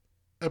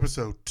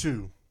Episode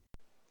 2.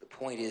 The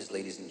point is,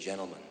 ladies and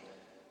gentlemen,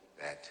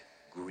 that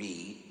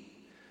greed,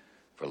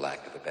 for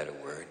lack of a better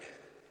word,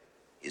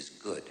 is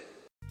good.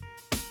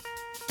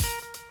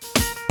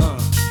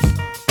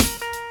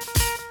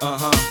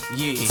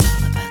 Yeah. It's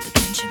all about the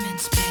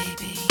Benjamins,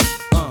 baby.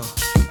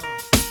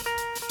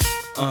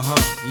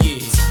 Yeah.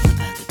 It's all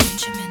about the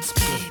Benjamins,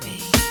 baby.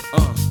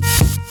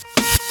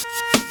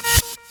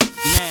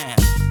 Now,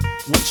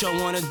 what y'all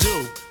wanna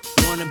do?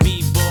 Wanna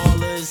be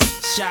ballers,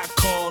 shot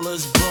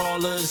callers,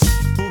 brawlers,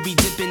 who be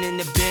dipping in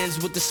the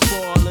bins with the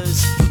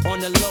spoilers, on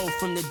the low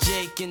from the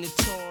Jake and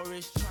the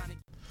Taurus.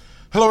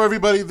 Hello,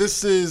 everybody.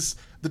 This is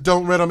the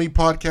Don't Red on Me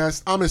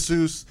podcast. I'm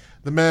Jesus.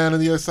 The man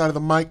on the other side of the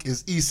mic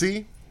is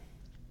EC.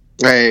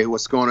 Hey,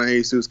 what's going on,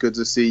 Jesus? Good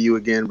to see you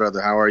again, brother.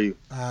 How are you?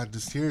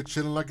 Just here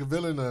chilling like a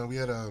villain. We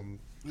had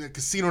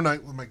casino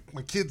night with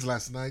my kids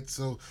last night,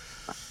 so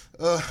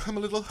I'm a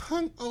little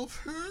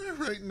hungover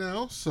right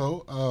now.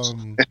 So,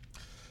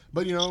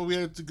 but you know, we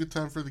had a good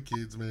time for the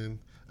kids, man.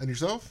 And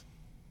yourself?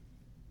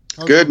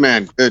 Good,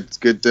 man. Good. It's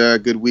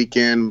good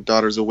weekend.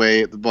 Daughter's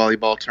away at the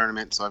volleyball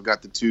tournament, so I've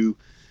got the two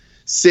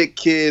sick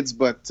kids,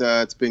 but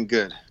it's been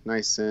good.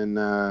 Nice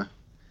and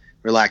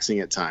relaxing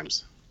at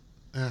times.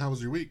 How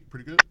was your week?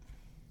 Pretty good?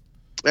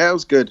 Yeah, it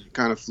was good.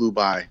 Kind of flew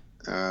by,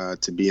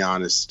 to be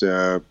honest.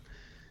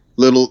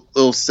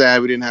 Little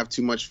sad we didn't have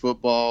too much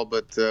football,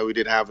 but we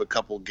did have a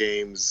couple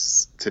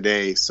games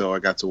today, so I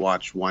got to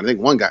watch one. I think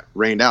one got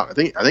rained out. I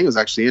think it was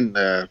actually in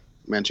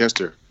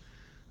Manchester.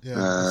 Yeah,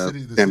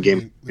 the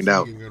game rained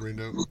out. Got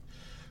rained out.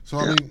 So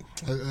I mean,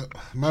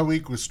 my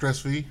week was stress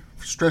free.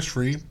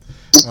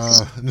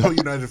 No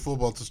United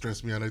football to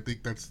stress me out. I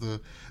think that's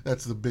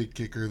the big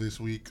kicker this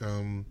week.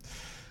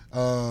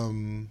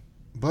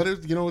 But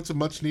it's a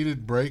much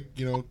needed break.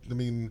 I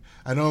mean,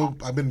 I know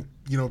I've been,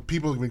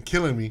 people have been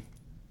killing me,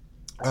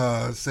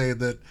 saying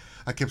that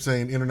I kept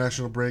saying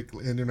international break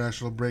in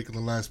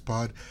the last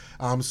pod.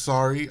 I'm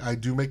sorry, I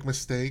do make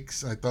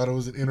mistakes. I thought it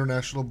was an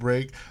international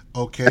break.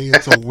 Okay,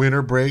 it's a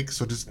winter break,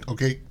 so just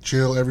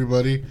chill,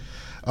 everybody.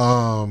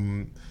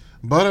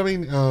 But I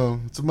mean,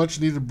 it's a much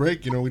needed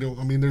break.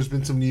 There's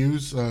been some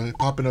news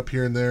popping up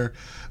here and there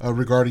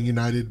regarding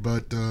United,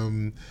 but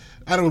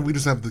I don't know. We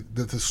just have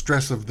the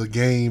stress of the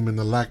game and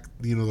the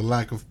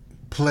lack of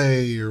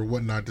play or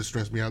whatnot to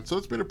stress me out. So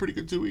it's been a pretty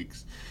good 2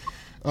 weeks.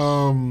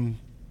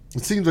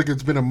 It seems like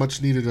it's been a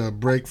much needed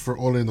break for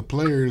Ole and the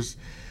players.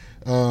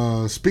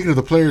 Speaking of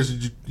the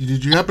players,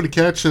 did you happen to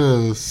catch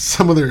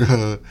some of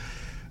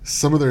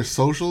their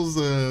socials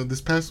this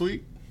past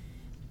week?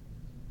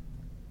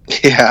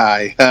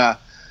 Yeah, I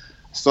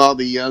saw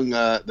the young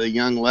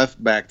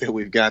left back that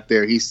we've got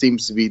there. He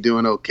seems to be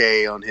doing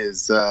okay on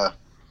his I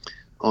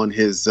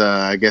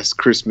guess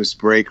Christmas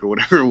break or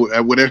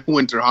whatever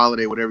winter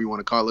holiday, whatever you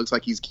want to call it. Looks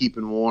like he's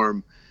keeping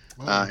warm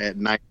at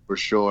night for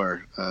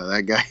sure.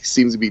 That guy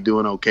seems to be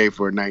doing okay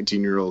for a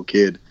 19-year-old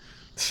kid.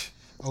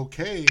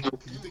 Okay,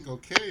 you think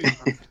okay?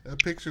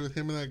 That picture with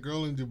him and that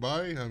girl in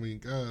Dubai. I mean,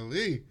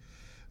 golly.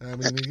 I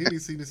mean, he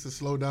needs to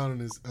slow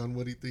down on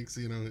what he thinks,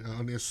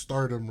 on his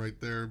stardom right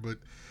there. But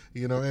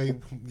hey,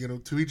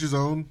 to each his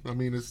own.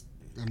 It's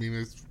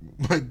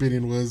my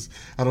opinion was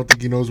I don't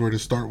think he knows where to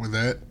start with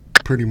that.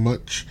 Pretty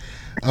much.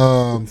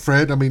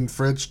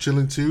 Fred's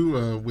chilling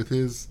too with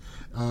his.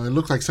 It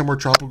looked like somewhere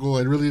tropical.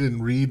 I really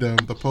didn't read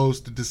the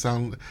post. It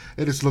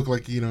just looked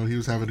like he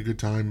was having a good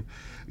time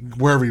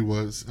wherever he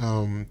was.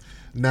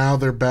 Now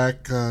they're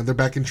back. They're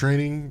back in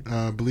training.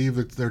 I believe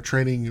that they're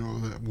training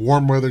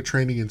warm weather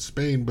training in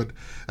Spain. But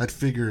I'd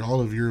figure all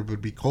of Europe would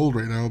be cold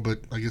right now. But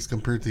I guess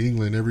compared to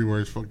England,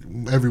 everywhere's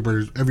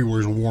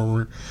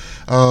warmer.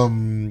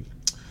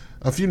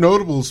 A few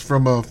notables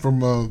from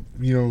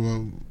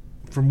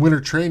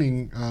winter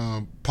training.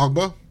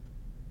 Pogba,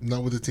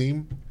 not with the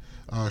team.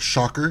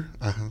 Shocker.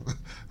 I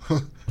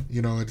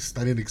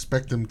didn't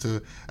expect him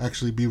to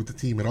actually be with the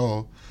team at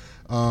all.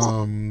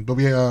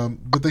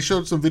 But they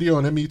showed some video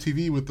on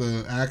MUTV with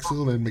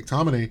Axel and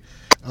McTominay.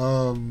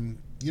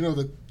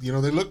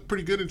 They look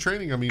pretty good in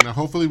training. I mean,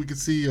 hopefully we could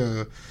see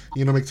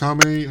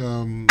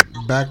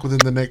McTominay back within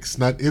the next,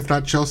 if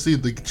not Chelsea,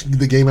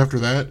 the game after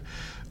that.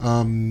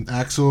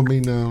 Axel,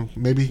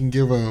 maybe he can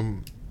give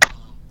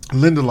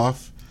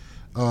Lindelof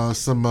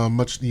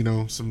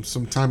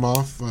some time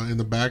off in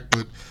the back,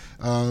 but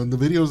the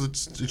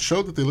videos it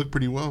showed that they look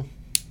pretty well.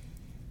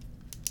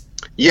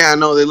 Yeah,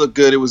 no, they look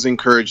good. It was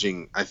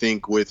encouraging. I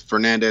think with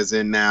Fernandez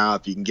in now,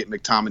 if you can get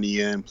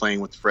McTominay in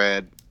playing with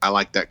Fred, I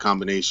like that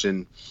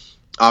combination.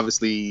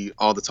 Obviously,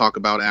 all the talk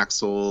about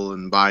Axel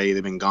and Baye,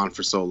 they've been gone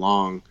for so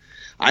long.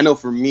 I know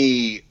for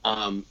me,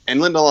 and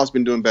Lindelof's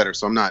been doing better,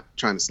 so I'm not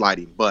trying to slide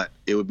him, but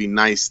it would be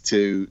nice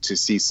to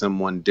see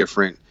someone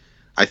different.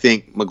 I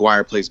think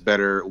Maguire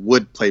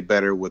would play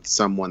better with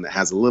someone that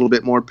has a little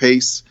bit more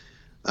pace.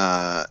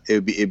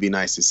 It'd be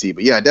nice to see.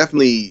 But yeah,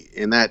 definitely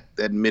in that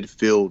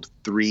midfield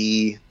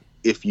three,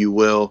 if you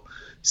will,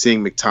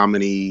 seeing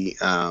McTominay,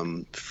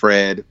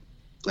 Fred,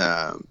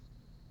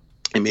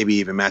 and maybe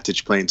even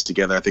Matic playing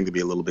together, I think it'd be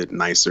a little bit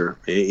nicer.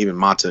 Even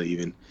Mata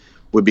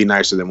would be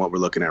nicer than what we're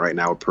looking at right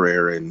now with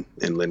Pereira and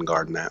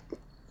Lingard and that.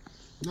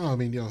 No, I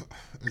mean,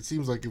 it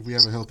seems like if we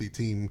have a healthy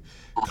team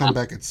come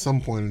back at some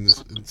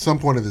point at some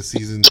point of the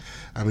season,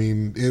 I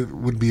mean, it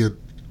would be a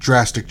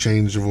drastic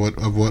change of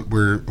what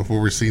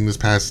we're seeing this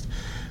past,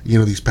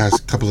 these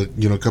past couple of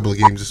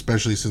games,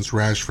 especially since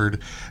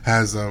Rashford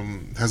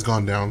has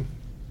gone down.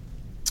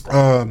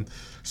 Um,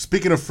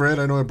 Speaking of Fred,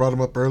 I know I brought him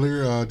up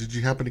earlier. Did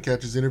you happen to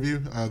catch his interview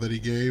that he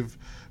gave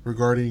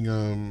regarding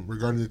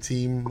the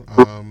team?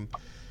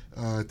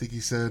 I think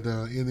he said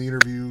in the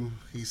interview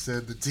he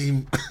said the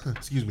team,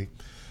 excuse me,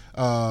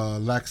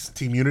 lacks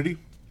team unity,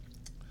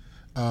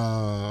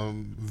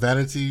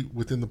 vanity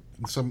within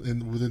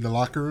the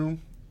locker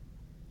room,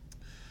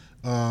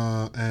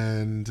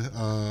 and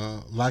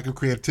lack of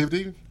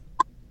creativity,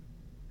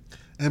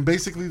 and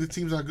basically the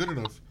team's not good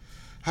enough.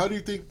 How do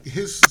you think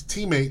his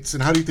teammates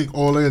and how do you think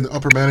Ole and the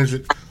upper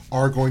management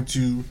are going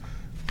to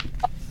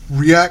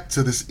react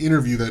to this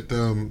interview that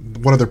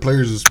one of their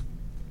players has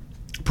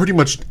pretty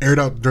much aired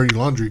out dirty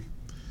laundry?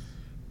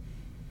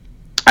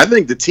 I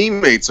think the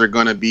teammates are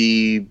going to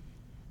be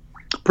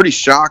pretty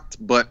shocked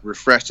but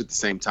refreshed at the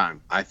same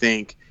time. I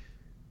think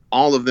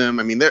all of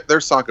them, I mean, they're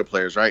soccer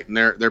players, right? And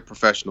they're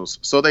professionals.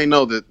 So they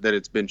know that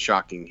it's been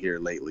shocking here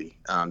lately.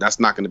 That's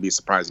not going to be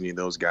surprising to any of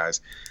those guys.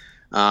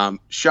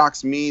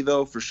 Shocks me,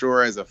 though, for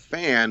sure, as a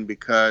fan,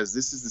 because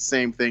this is the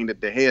same thing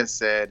that De Gea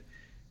said.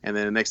 And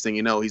then the next thing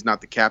you know, he's not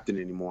the captain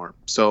anymore.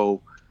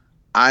 So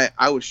I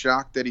was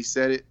shocked that he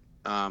said it.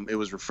 It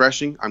was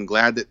refreshing. I'm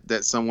glad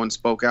that someone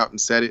spoke out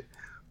and said it.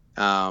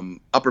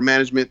 Upper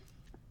management,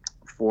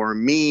 for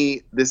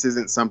me, this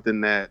isn't something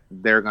that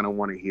they're going to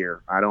want to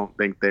hear. I don't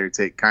think they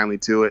take kindly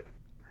to it.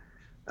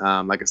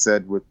 Like I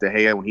said, with De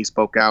Gea, when he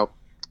spoke out,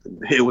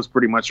 it was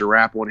pretty much a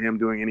wrap on him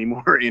doing any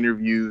more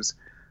interviews.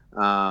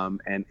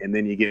 And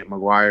then you get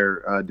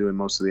Maguire doing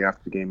most of the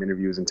after-the-game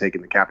interviews and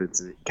taking the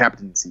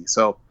captaincy.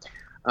 So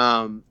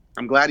I'm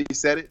glad he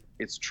said it.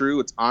 It's true.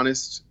 It's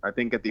honest. I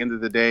think at the end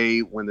of the day,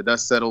 when the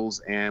dust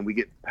settles and we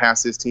get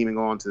past this team and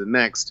go on to the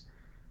next,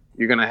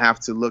 you're going to have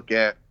to look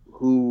at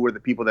who were the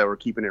people that were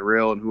keeping it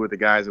real and who were the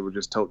guys that were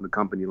just toting the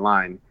company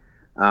line.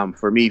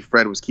 For me,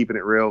 Fred was keeping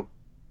it real.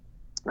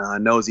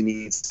 Knows he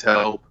needs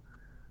help.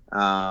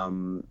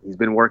 He's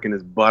been working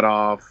his butt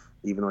off,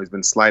 even though he's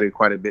been slighted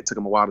quite a bit. Took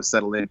him a while to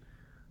settle in.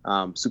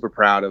 Super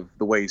proud of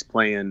the way he's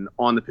playing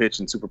on the pitch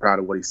and super proud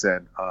of what he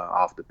said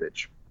off the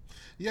pitch.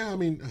 Yeah, I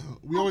mean,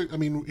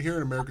 here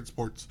in American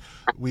sports,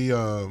 they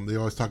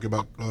always talk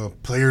about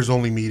players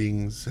only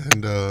meetings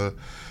and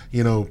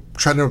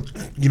trying to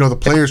the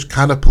players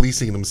kind of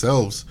policing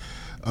themselves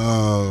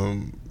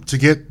to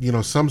get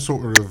some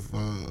sort of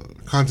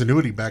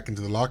continuity back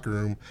into the locker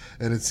room,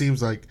 and it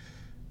seems like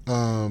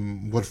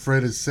what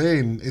Fred is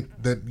saying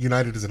that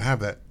United doesn't have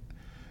that.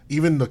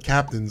 Even the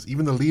captains,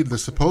 even the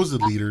supposed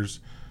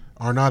leaders,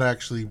 are not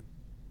actually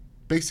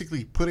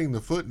basically putting the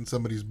foot in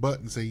somebody's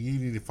butt and saying you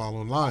need to follow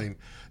in line.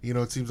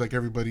 It seems like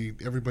everybody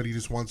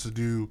just wants to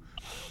do,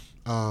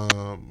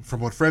 from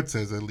what Fred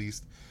says at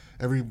least,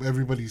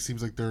 everybody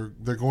seems like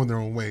they're going their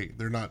own way.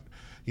 They're not,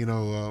 I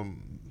don't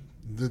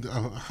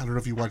know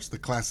if you watched the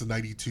class of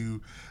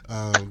 '92,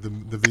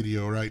 the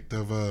video, right,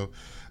 of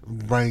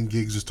Ryan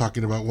Giggs was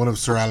talking about one of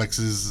Sir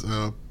Alex's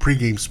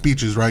pregame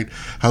speeches, right?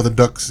 How the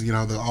ducks,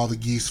 all the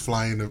geese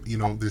fly in,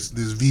 this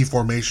V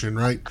formation,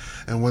 right?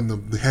 And when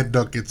the head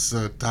duck gets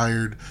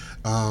tired,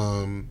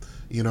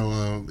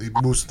 it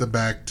moves to the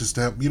back to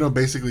step.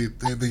 Basically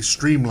they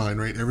streamline,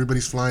 right?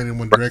 Everybody's flying in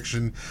one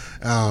direction.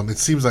 It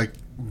seems like.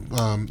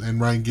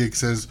 And Ryan Giggs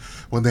says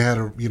when they had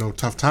a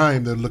tough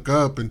time, they'd look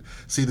up and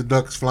see the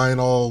ducks flying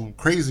all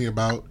crazy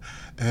about,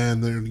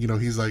 and then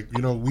he's like,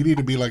 we need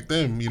to be like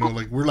them,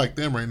 like we're like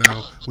them right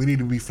now. We need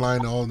to be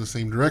flying all in the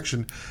same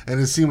direction. And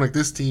it seemed like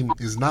this team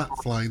is not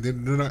flying. They're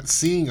not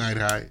seeing eye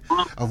to eye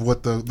of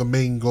what the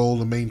main goal,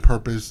 the main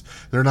purpose.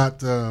 They're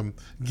not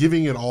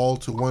giving it all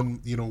to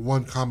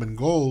one common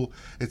goal.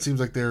 It seems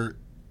like they're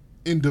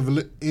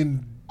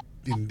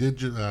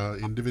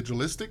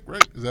individualistic,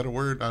 right? Is that a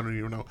word? I don't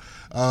even know.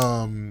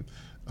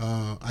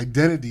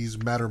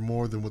 Identities matter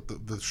more than what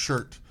the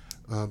shirt,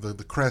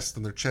 the crest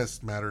on their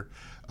chest matter.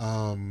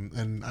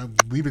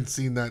 We've been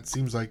seeing that,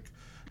 seems like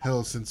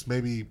hell, since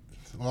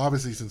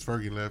obviously since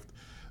Fergie left,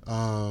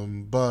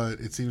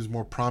 but it seems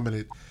more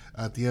prominent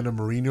at the end of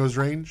Mourinho's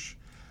reign,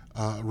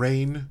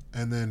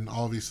 and then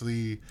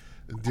obviously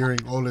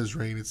during Ole's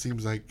reign. It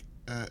seems like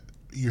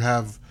you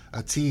have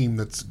a team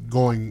that's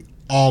going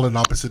all in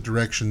opposite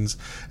directions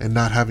and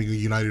not having a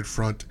united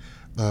front.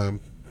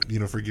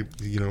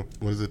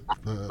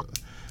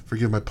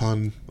 Forgive my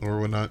pun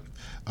or whatnot.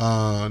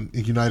 A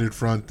united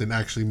front and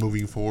actually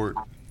moving forward,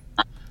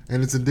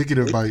 and it's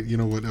indicative by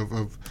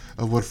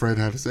of what Fred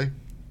had to say.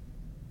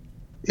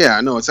 Yeah,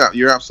 no,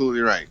 you're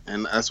absolutely right,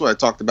 and that's what I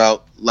talked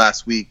about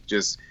last week.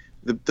 Just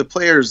the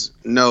players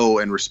know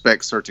and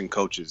respect certain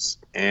coaches,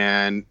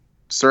 and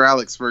Sir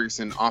Alex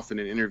Ferguson often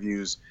in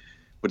interviews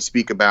would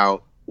speak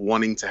about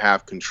wanting to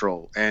have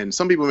control. And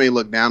some people may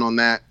look down on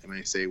that and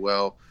may say,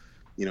 well,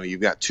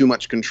 you've got too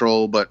much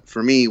control. But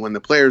for me, when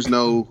the players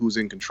know who's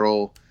in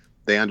control,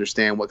 they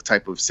understand what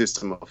type of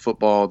system of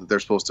football that they're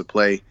supposed to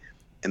play.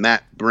 and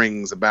that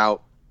brings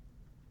about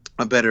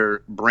a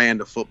better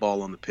brand of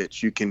football on the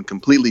pitch. You can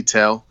completely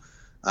tell,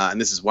 and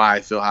this is why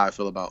I feel how I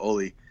feel about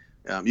Ole.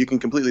 You can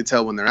completely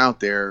tell when they're out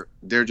there,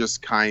 they're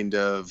just kind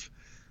of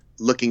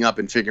looking up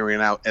and figuring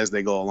it out as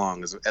they go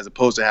along, as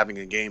opposed to having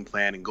a game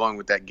plan and going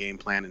with that game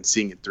plan and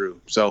seeing it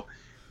through. So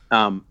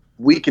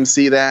we can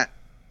see that.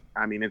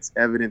 I mean, it's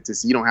evident to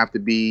see. You don't have to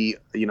be,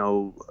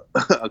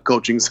 a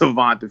coaching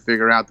savant to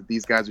figure out that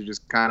these guys are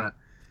just kind of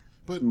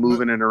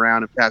moving it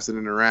around and passing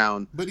it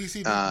around. But you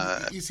see,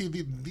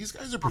 these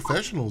guys are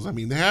professionals. I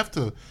mean, they have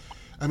to.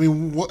 I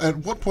mean, at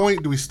what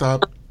point do we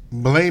stop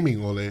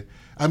blaming Ole?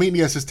 I mean,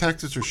 yes, his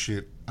tactics are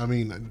shit. I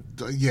mean,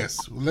 yes,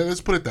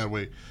 let's put it that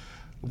way.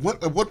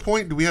 At what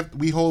point do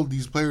we hold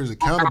these players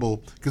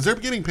accountable? Because they're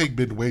getting paid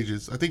big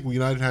wages. I think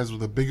United has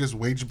the biggest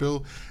wage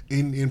bill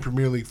in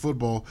Premier League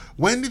football.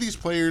 When do these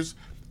players?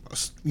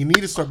 You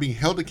need to start being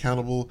held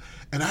accountable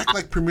and act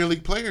like Premier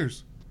League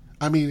players.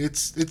 I mean,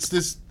 it's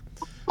this.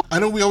 I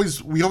know we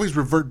always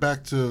revert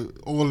back to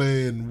Ole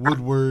and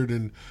Woodward,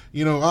 and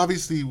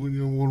obviously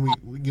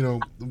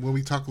when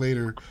we talk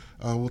later,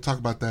 we'll talk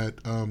about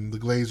that, the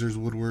Glazers,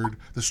 Woodward,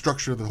 the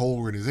structure of the whole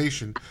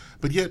organization.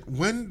 But yet,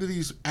 when do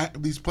these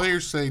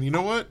players say, you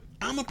know what,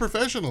 I'm a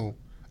professional,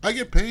 I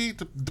get paid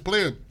to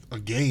play a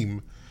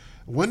game?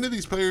 When do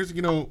these players,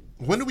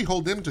 when do we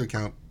hold them to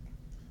account?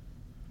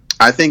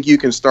 I think you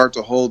can start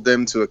to hold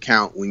them to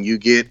account when you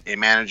get a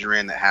manager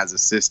in that has a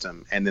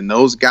system, and then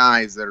those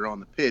guys that are on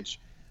the pitch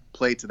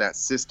play to that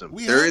system.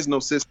 There is no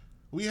system.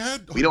 We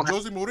don't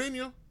Jose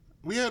Mourinho.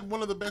 We had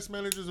one of the best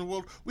managers in the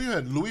world. We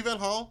had Louis van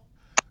Gaal,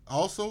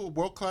 also a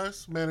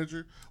world-class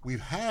manager.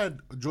 We've had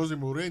Jose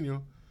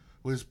Mourinho,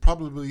 who is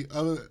probably,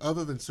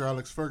 other than Sir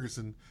Alex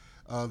Ferguson,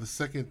 the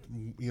second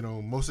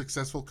most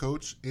successful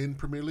coach in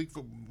Premier League.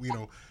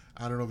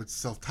 I don't know if it's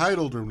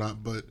self-titled or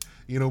not, but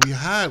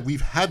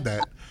we've had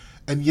that,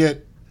 and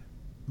yet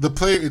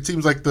it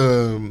seems like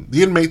the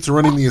inmates are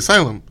running the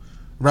asylum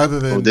rather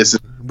than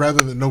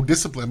no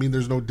discipline. I mean,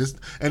 there's no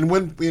and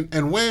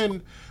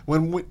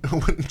when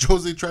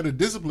Jose tried to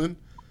discipline,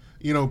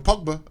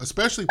 Pogba,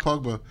 especially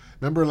Pogba.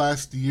 Remember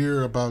last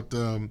year about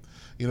there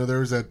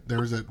was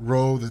that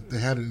row that they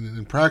had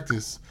in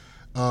practice.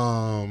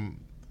 About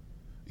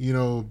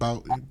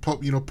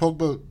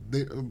Pogba.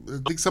 I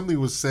think something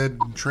was said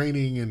in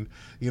training, and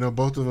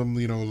both of them,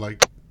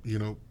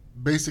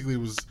 basically it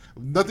was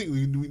nothing.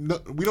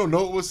 We don't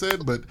know what was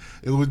said, but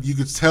you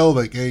could tell,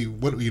 like, hey,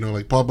 what,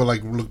 like Pogba,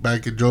 like, look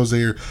back at Jose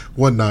or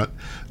whatnot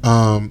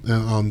on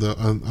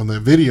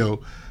that video,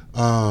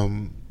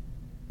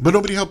 but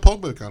nobody held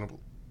Pogba accountable,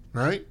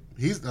 right?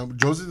 He's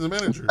Jose's the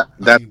manager.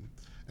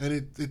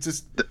 It's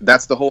just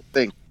that's the whole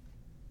thing.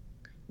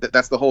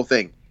 That's the whole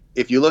thing.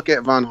 If you look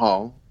at Van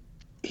Gaal,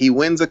 he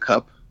wins a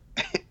cup,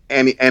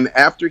 and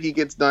after he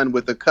gets done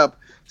with the cup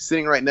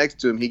sitting right next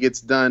to him, he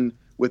gets done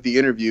with the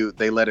interview,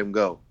 they let him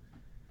go.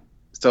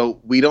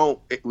 So we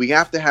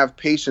have to have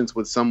patience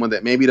with someone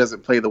that maybe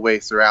doesn't play the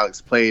way Sir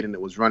Alex played, and it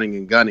was running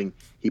and gunning.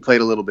 He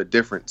played a little bit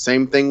different.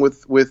 Same thing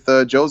with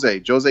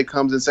Jose. Jose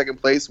comes in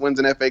second place, wins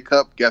an FA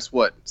Cup. Guess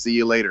what? See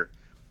you later.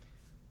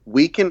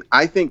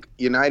 I think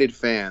United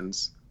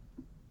fans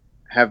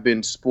have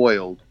been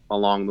spoiled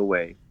along the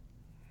way,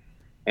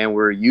 and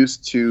we're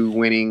used to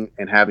winning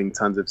and having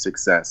tons of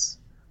success.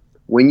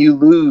 When you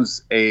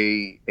lose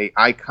a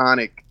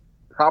iconic,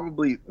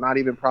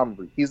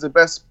 he's the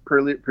best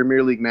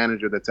Premier League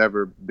manager that's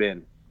ever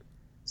been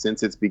since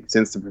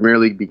the Premier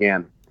League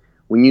began.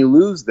 When you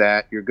lose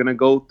that, you're going to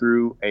go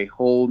through a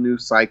whole new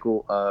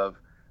cycle of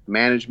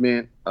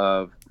management,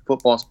 of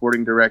football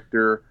sporting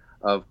director,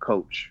 of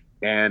coach.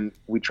 And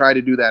we tried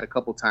to do that a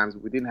couple times,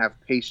 but we didn't have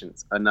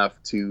patience enough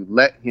to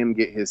let him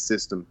get his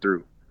system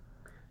through.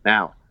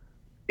 Now,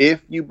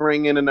 if you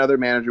bring in another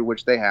manager,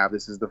 which they have,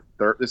 this is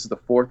the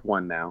fourth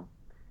one now,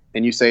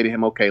 and you say to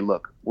him, okay,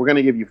 look, we're going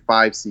to give you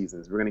 5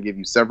 seasons. We're going to give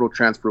you several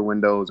transfer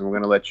windows, and we're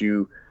going to let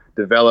you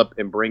develop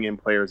and bring in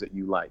players that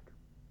you like.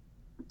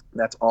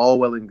 That's all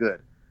well and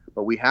good.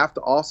 But we have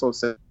to also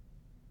say,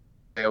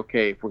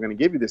 okay, if we're going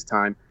to give you this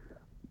time,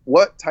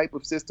 what type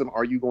of system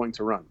are you going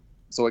to run?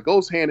 So it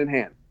goes hand in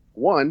hand.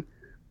 1,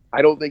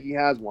 I don't think he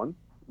has one.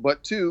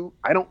 But 2,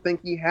 I don't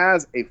think he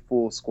has a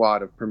full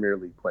squad of Premier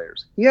League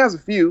players. He has a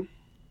few.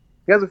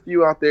 He has a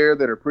few out there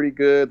that are pretty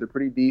good. They're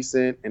pretty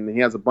decent. And he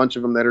has a bunch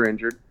of them that are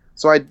injured.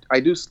 So I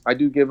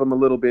do give him a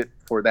little bit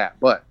for that.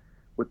 But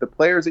with the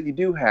players that you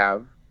do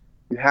have,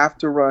 you have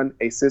to run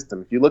a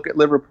system. If you look at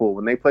Liverpool,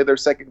 when they play their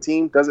second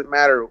team, doesn't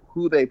matter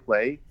who they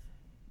play,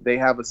 they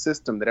have a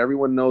system that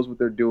everyone knows what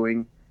they're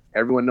doing.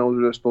 Everyone knows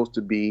where they're supposed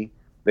to be.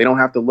 They don't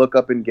have to look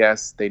up and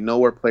guess. They know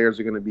where players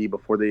are going to be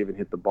before they even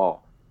hit the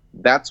ball.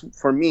 That's,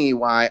 for me,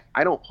 why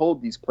I don't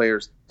hold these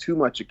players too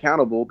much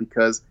accountable,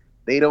 because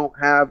they don't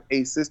have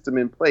a system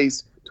in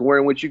place to where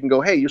in which you can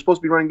go, hey, you're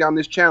supposed to be running down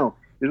this channel.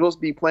 You're supposed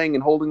to be playing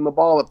and holding the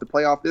ball up to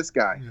play off this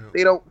guy. Yeah.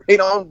 They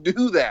don't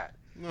do that.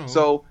 No.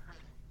 So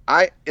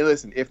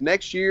listen, if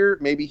next year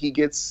maybe he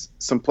gets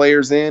some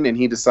players in and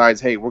he decides,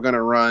 hey, we're going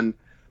to run,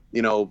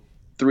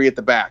 3 at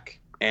the back,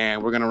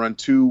 and we're going to run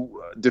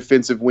 2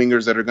 defensive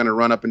wingers that are going to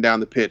run up and down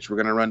the pitch. We're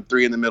going to run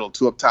 3 in the middle,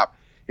 2 up top.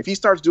 If he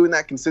starts doing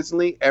that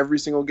consistently every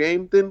single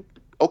game, then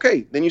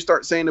okay. Then you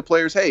start saying to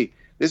players, hey,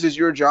 this is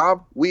your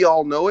job. We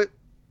all know it.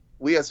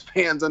 We as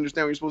fans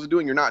understand what you're supposed to do,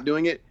 and you're not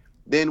doing it.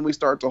 Then we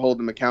start to hold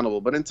them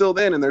accountable. But until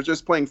then, and they're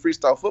just playing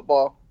freestyle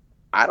football,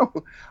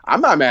 I'm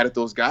not mad at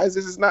those guys.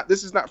 This is not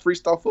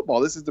freestyle football.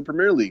 This is the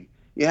Premier League.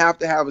 You have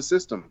to have a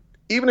system.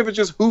 Even if it's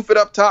just hoof it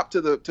up top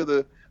to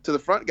the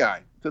front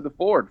guy, to the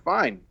forward,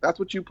 fine. That's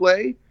what you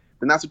play,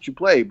 then that's what you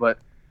play. But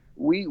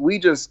we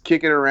just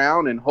kick it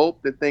around and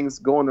hope that things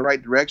go in the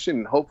right direction,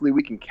 and hopefully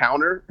we can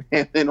counter,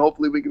 and then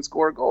hopefully we can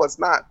score a goal. That's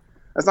not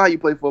how you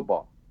play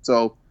football.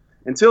 So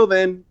until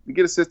then, you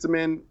get a system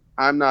in.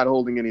 I'm not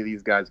holding any of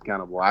these guys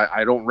accountable.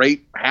 I don't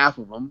rate half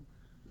of them.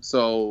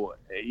 So,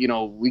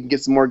 we can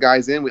get some more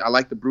guys in. I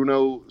like the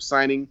Bruno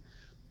signing.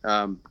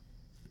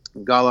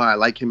 Gala, I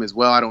like him as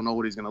well. I don't know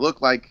what he's going to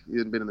look like. He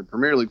hasn't been in the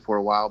Premier League for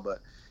a while, but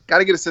got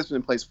to get a system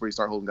in place before you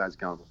start holding guys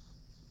accountable.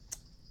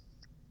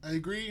 I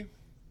agree,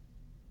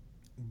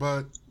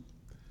 but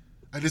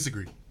I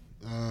disagree.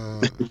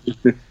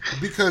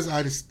 Because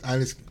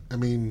I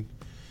mean,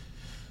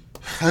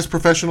 as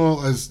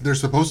professional as they're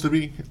supposed to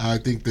be, I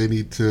think they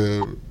need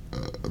to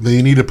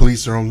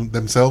police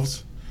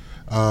themselves.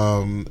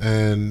 And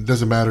it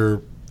doesn't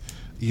matter,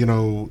 it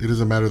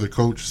doesn't matter the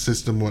coach,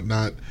 system,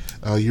 whatnot.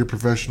 You're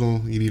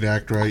professional. You need to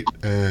act right,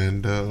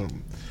 and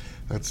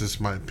that's just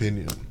my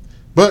opinion.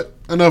 But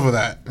enough of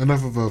that.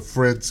 Enough of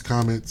Fred's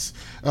comments.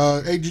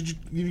 Hey, did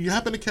you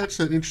happen to catch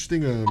that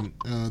interesting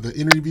the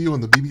interview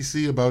on the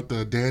BBC about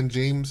Dan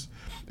James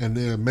and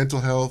mental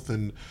health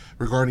and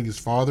regarding his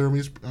father?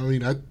 He's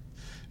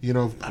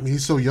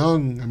so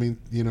young.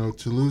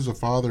 To lose a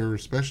father,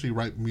 especially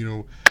right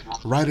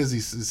as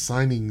he's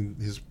signing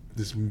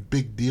this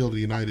big deal to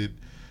United,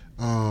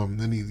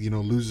 then he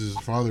loses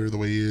his father the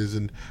way he is,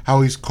 and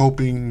how he's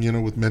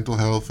coping, with mental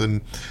health,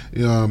 and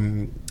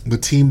the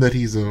team that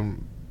he's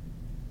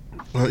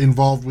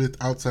involved with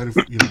outside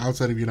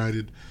of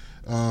United,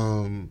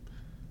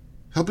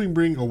 helping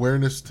bring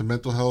awareness to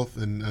mental health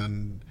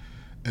and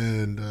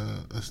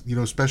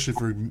especially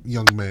for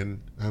young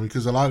men,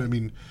 because a lot.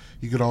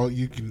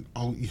 You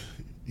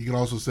can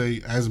also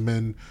say, as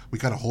men, we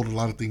kind of hold a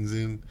lot of things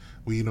in.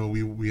 We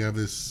have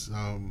this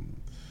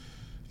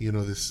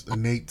this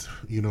innate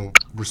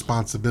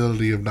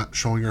responsibility of not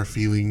showing our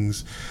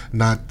feelings,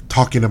 not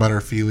talking about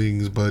our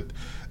feelings. But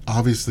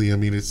obviously,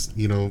 it's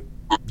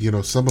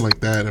something like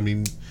that.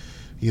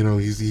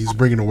 He's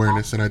bringing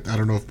awareness, and I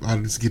don't know if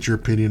I'll just get your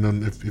opinion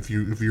on if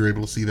you're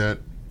able to see that.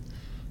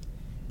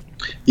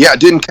 Yeah, I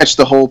didn't catch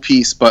the whole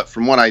piece, but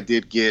from what I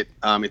did get,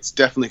 it's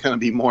definitely going to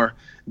be more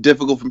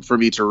difficult for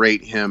me to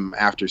rate him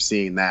after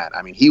seeing that.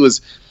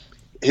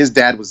 His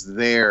dad was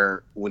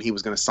there when he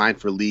was going to sign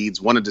for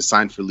Leeds, wanted to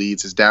sign for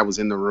Leeds. His dad was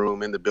in the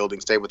room, in the building,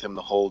 stayed with him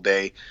the whole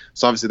day.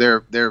 So obviously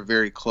they're a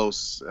very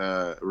close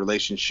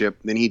relationship.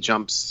 Then he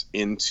jumps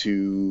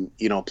into,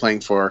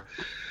 playing for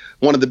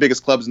one of the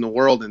biggest clubs in the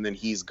world, and then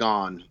he's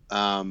gone.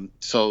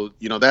 So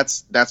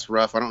that's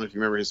rough. I don't know if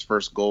you remember his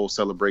first goal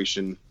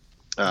celebration,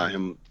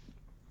 him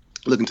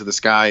looking to the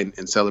sky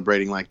and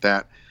celebrating like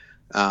that.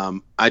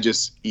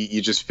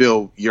 You just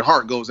feel your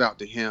heart goes out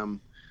to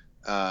him.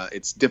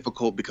 It's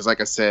difficult because,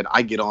 like I said,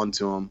 I get on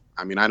to him.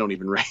 I don't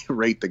even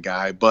rate the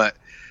guy, but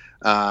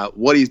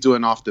what he's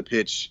doing off the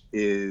pitch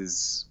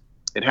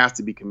it has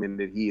to be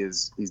commended.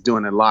 He's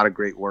doing a lot of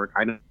great work.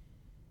 I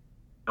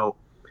know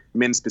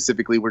men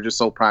specifically, we're just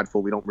so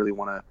prideful. We don't really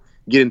want to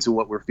get into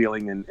what we're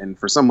feeling, and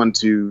for someone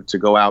to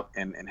go out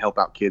and help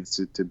out kids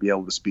to be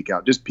able to speak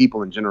out, just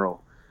people in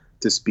general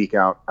to speak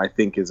out, I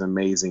think is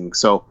amazing.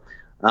 So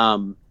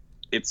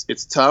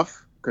it's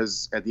tough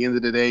because at the end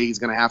of the day, he's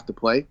going to have to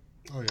play.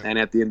 Oh, yeah. And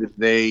at the end of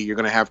the day, you're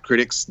going to have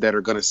critics that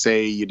are going to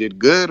say you did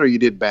good or you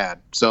did bad.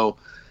 So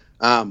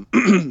I'm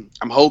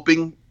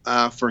hoping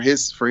for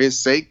his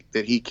sake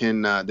that he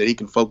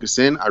can focus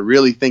in. I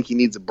really think he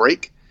needs a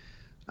break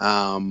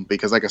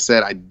because, like I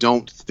said, I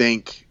don't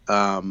think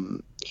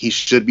he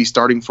should be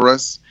starting for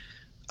us.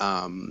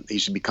 He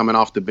should be coming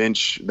off the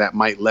bench. That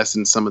might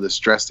lessen some of the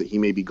stress that he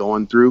may be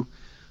going through.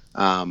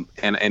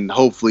 And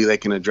hopefully they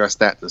can address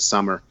that in the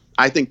summer.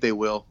 I think they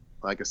will.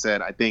 Like I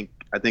said, I think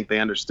they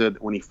understood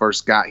that when he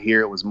first got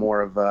here, it was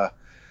more of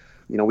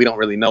we don't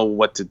really know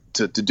what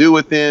to do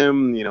with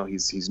him.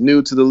 He's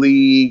new to the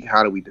league.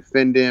 How do we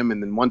defend him?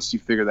 And then once you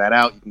figure that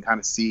out, you can kind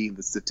of see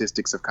the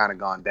statistics have kind of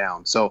gone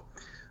down. So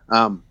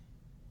love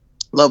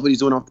what he's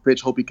doing off the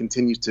pitch. Hope he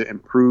continues to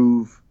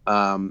improve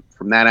from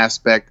that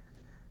aspect.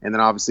 And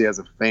then obviously as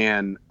a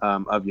fan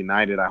of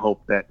United, I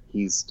hope that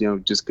he's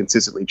just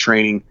consistently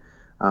training,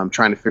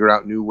 trying to figure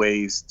out new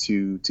ways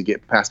to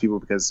get past people,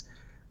 because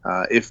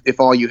if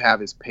all you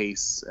have is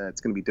pace,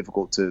 it's going to be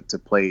difficult to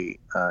play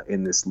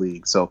in this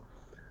league. So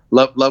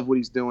love what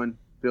he's doing.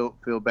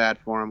 Feel bad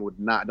for him.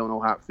 Don't know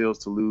how it feels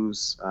to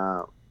lose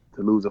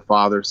a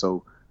father.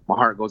 So my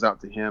heart goes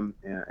out to him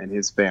and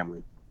his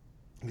family.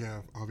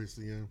 Yeah,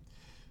 obviously, yeah.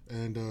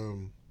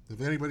 And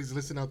if anybody's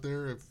listening out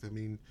there,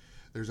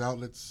 there's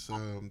outlets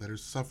that are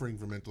suffering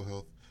from mental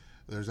health.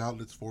 there's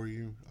outlets for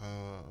you.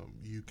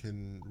 You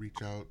can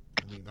reach out.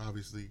 I mean,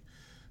 obviously,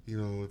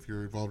 if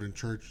you're involved in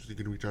church, you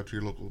can reach out to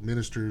your local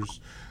ministers.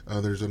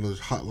 There's another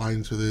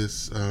hotline to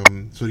this.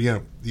 So yeah,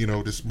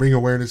 just bring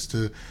awareness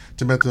to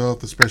mental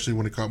health, especially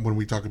when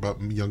we talk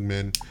about young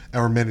men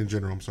or men in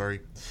general. I'm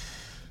sorry.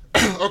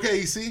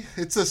 Okay, EC,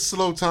 it's a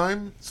slow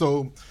time,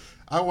 so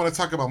I want to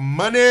talk about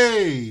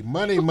money,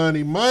 like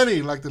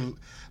the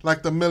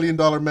 $1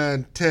 million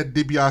man Ted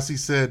DiBiase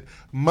said,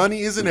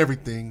 money isn't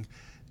everything,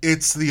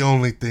 it's the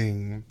only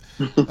thing.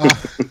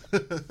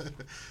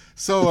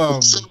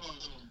 So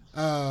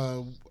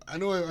I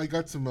know I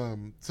got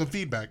some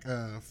feedback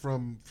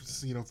from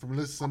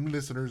some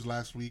listeners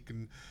last week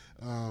and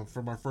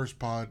from our first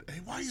pod.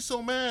 Hey, why are you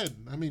so mad?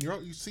 I mean,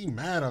 you seem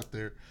mad out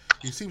there.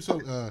 You seem so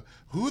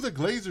who are the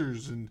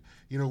Glazers and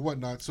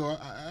whatnot. So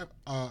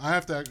I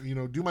have to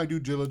do my due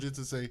diligence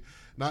and say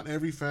not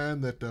every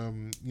fan that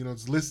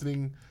is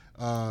listening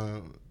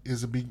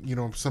is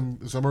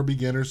some are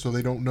beginners, so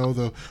they don't know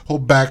the whole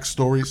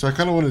backstory. So I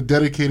kind of want to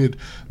dedicate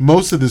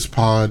most of this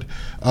pod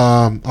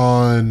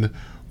on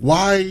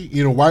why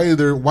is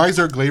there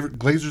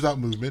Glazers Out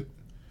movement?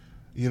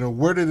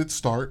 Where did it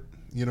start?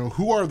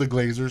 Who are the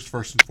Glazers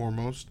first and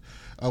foremost?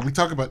 We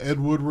talk about Ed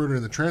Woodward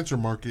and the transfer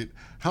market.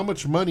 How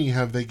much money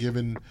have they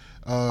given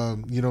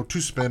to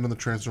spend on the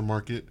transfer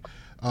market?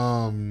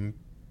 And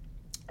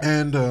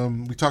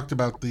we talked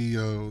about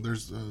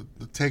there's the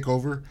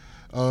takeover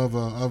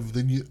of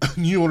the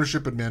new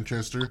ownership at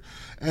Manchester,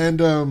 and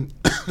I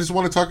just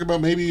want to talk about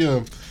maybe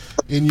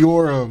in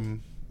your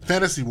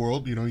fantasy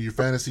world, your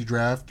fantasy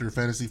draft or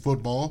fantasy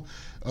football,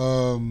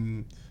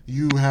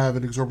 you have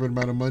an exorbitant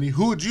amount of money.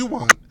 Who would you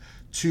want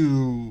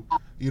to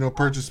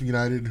purchase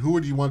United? Who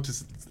would you want to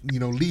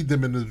lead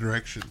them in the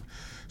direction?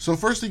 So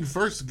first thing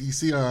first, you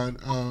see, I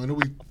know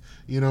we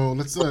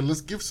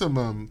let's give some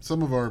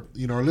of our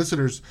our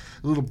listeners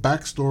a little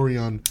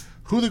backstory on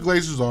who the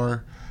Glazers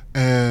are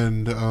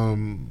and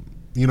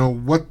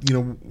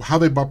how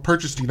they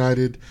purchased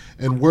United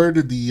and where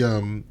did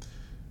the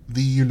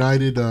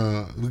United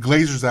the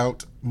Glazers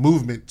Out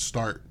movement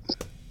start.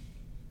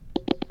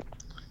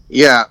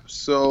 Yeah,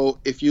 so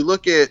if you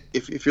look at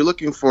if you're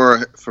looking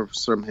for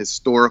some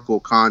historical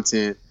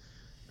content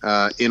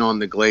in on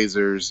the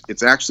Glazers,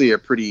 it's actually a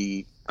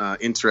pretty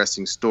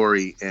interesting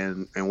story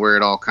and where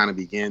it all kind of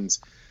begins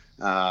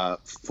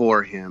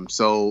for him.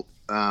 So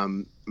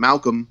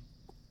Malcolm,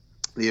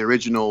 the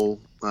original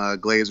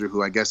Glazer,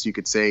 who I guess you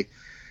could say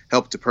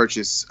helped to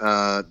purchase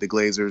the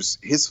Glazers,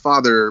 his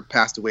father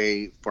passed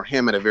away for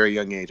him at a very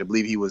young age. I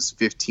believe he was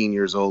 15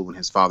 years old when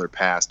his father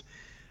passed.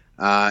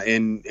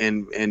 And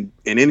in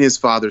his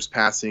father's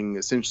passing,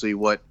 essentially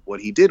what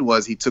he did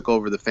was he took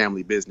over the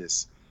family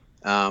business.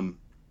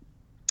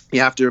 You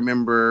have to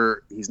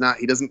remember he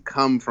doesn't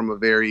come from a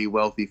very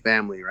wealthy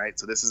family, right?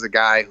 So this is a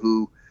guy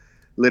who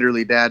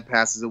literally dad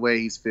passes away.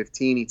 He's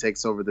 15. He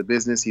takes over the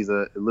business. He's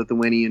a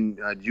Lithuanian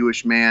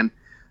Jewish man.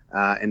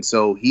 And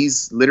so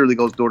he's literally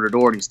goes door to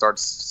door and he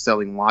starts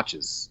selling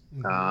watches.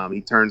 Mm-hmm. He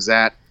turns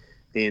that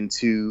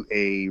into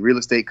a real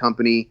estate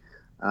company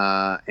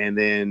and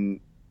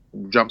then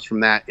jumps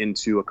from that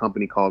into a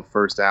company called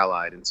First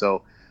Allied. And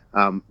so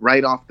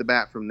right off the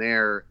bat from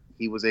there,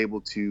 he was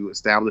able to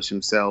establish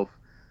himself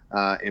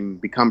and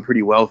become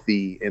pretty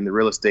wealthy in the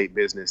real estate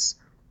business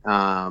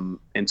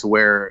and to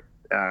where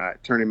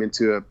turned him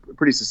into a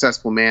pretty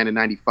successful man. In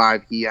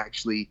 95, he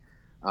actually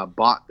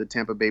bought the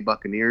Tampa Bay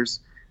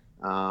Buccaneers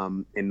in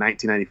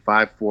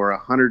 1995 for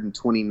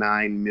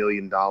 $129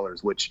 million,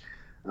 which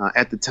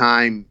at the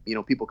time,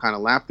 people kind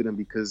of laughed at him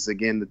because,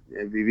 again,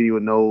 if you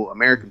know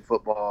American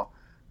football,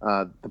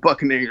 the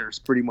Buccaneers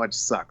pretty much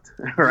sucked,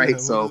 right? Yeah,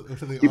 so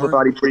people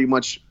thought he pretty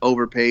much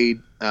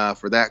overpaid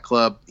for that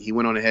club. He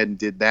went on ahead and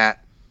did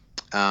that.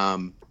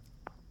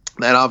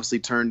 That obviously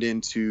turned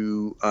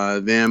into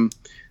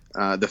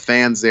the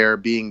fans there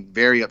being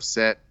very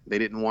upset. They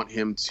didn't want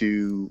him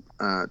to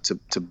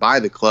buy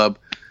the club,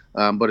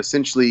 but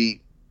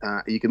essentially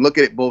you can look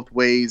at it both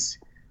ways.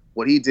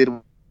 What he did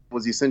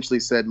was he essentially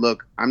said,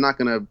 "Look, I'm not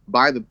going to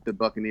buy the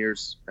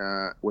Buccaneers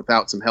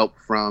without some help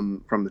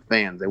from the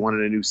fans. They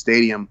wanted a new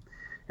stadium."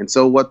 And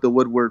so what the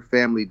Woodward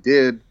family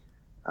did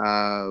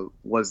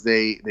was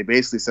they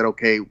basically said,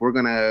 "Okay, we're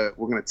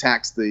gonna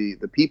tax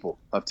the people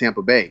of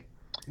Tampa Bay,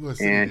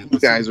 and you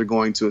guys are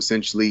going to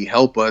essentially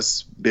help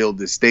us build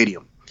this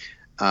stadium."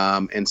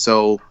 And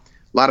so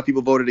a lot of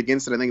people voted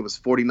against it. I think it was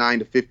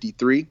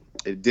 49-53.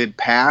 It did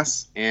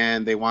pass,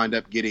 and they wound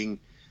up getting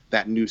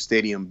that new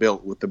stadium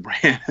built with a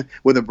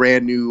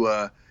brand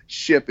new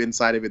ship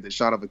inside of it that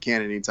shot off a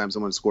cannon anytime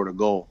someone scored a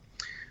goal.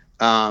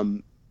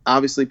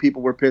 Obviously,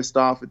 people were pissed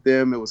off at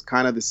them. It was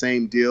kind of the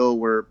same deal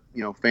where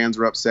fans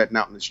were upset and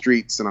out in the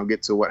streets, and I'll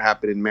get to what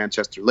happened in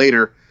Manchester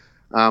later.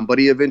 But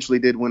he eventually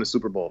did win a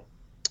Super Bowl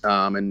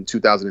in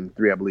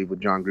 2003, I believe, with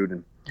John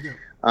Gruden. Yeah.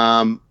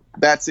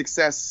 That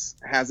success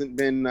hasn't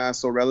been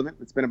so relevant.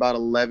 It's been about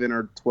 11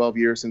 or 12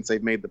 years since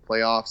they've made the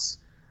playoffs.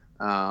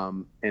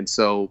 And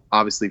so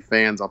obviously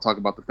fans, I'll talk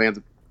about the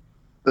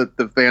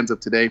fans of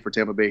today for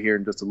Tampa Bay here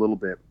in just a little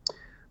bit.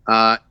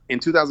 In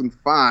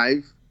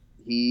 2005,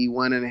 he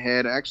went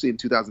ahead, actually in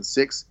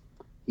 2006,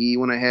 he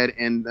went ahead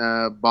and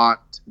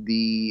bought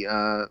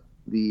the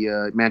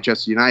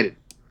Manchester United.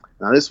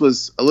 Now, this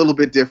was a little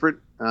bit different.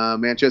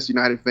 Manchester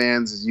United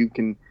fans, as you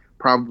can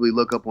probably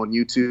look up on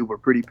YouTube, were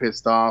pretty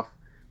pissed off.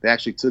 They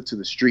actually took to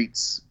the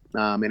streets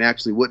and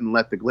actually wouldn't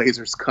let the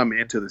Glazers come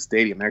into the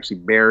stadium. They actually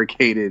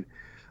barricaded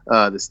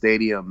the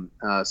stadium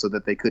so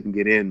that they couldn't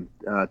get in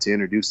to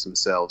introduce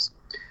themselves.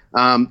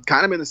 Kind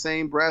of in the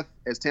same breath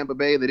as Tampa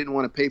Bay, they didn't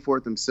want to pay for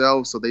it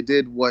themselves, so they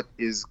did what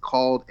is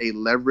called a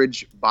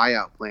leverage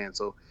buyout plan.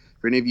 So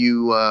for any of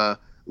you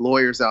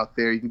lawyers out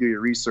there, you can do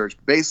your research.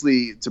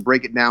 Basically, to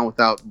break it down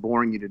without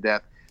boring you to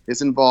death,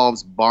 this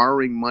involves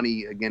borrowing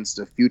money against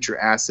a future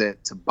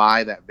asset to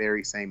buy that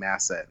very same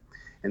asset.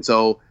 And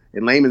so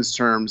in layman's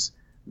terms,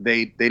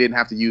 they didn't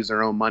have to use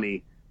their own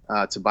money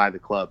to buy the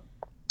club.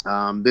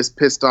 This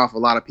pissed off a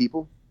lot of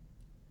people.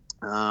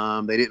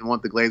 They didn't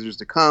want the Glazers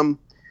to come.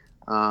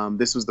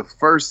 This was the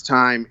first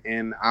time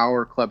in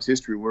our club's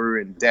history we were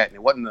in debt. And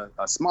it wasn't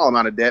a small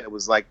amount of debt. It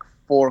was like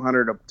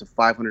 $400 up to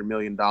 $500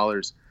 million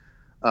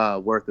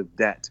worth of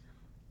debt.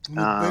 And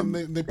I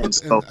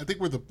think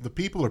where the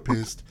people are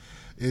pissed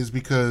is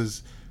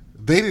because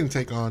they didn't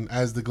take on,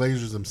 as the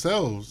Glazers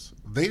themselves,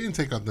 they didn't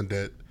take on the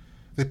debt.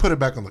 They put it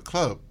back on the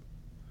club.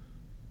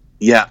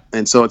 Yeah,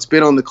 and so it's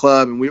been on the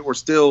club, and we're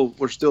still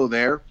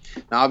there.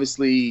 Now,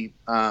 obviously,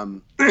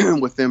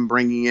 with them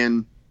bringing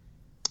in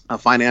a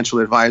financial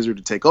advisor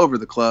to take over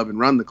the club and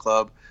run the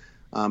club,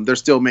 they're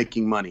still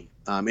making money.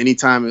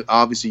 Anytime,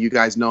 obviously, you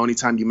guys know,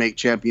 anytime you make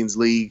Champions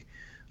League,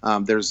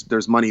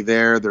 there's money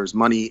there. There's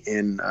money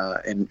in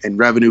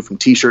revenue from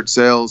T-shirt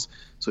sales.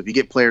 So if you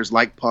get players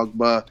like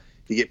Pogba,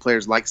 if you get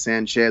players like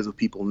Sanchez, who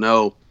people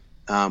know,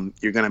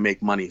 you're going to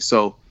make money.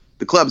 So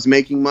the club's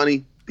making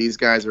money. These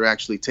guys are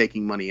actually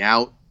taking money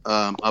out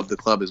of the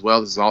club as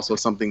well. This is also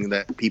something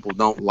that people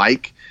don't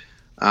like,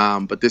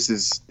 but this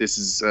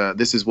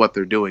is what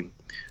they're doing.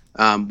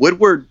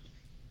 Woodward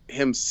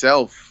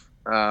himself.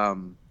 Let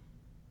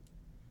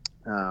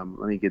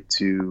me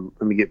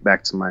get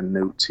back to my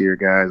notes here,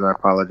 guys. I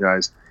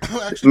apologize.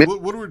 Actually,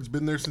 Woodward's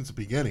been there since the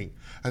beginning.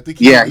 I think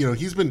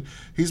he's been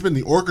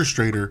the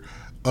orchestrator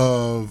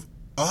of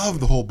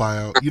the whole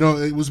buyout.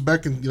 It was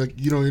back in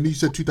and you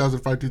said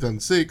 2005,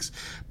 2006,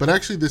 but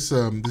actually this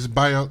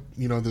buyout,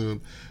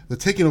 the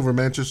taking over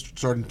Manchester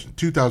started in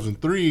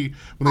 2003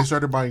 when they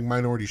started buying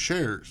minority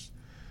shares.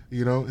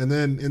 And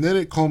then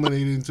it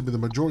culminated into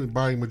the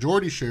buying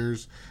majority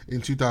shares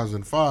in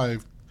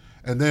 2005,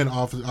 and then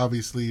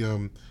obviously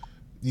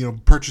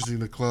purchasing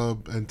the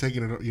club and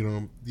taking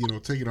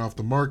it taking it off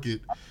the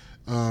market,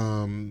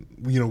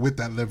 with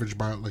that leverage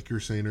buyout like you were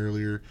saying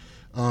earlier.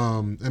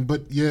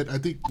 But yet I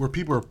think where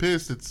people are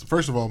pissed, it's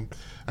first of all,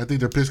 I think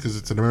they're pissed because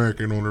it's an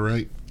American owner,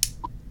 right?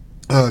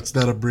 It's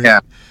not a Brit.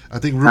 Yeah. I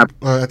think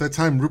at that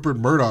time Rupert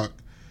Murdoch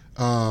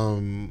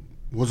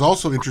was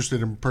also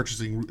interested in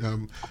purchasing.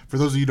 For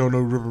those of you who don't know,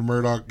 Rupert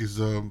Murdoch is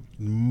a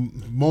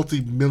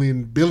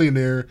multi-million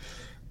billionaire,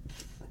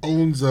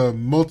 owns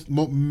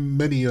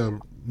many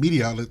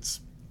media outlets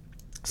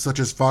such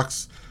as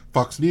Fox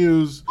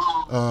News,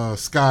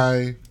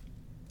 Sky,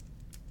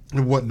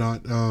 and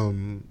whatnot.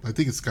 I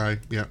think it's Sky,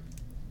 yeah,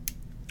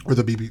 or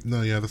the BBC.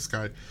 No, yeah, the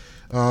Sky.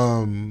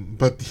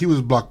 But he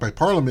was blocked by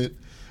Parliament.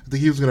 I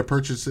think he was going to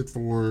purchase it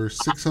for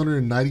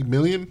 $690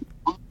 million,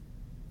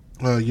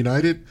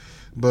 United.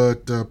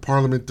 But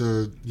Parliament,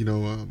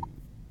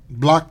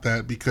 blocked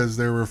that because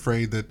they were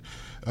afraid that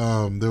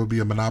there would be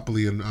a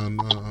monopoly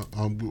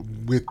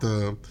with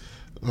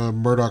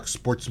Murdoch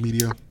sports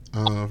media,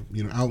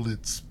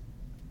 outlets.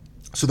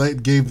 So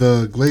that gave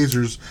the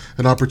Glazers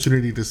an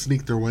opportunity to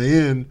sneak their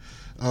way in.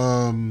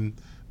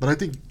 But I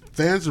think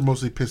fans are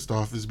mostly pissed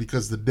off is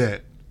because of the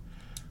debt.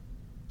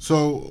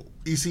 So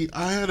you see,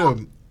 I had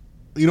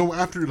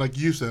after, like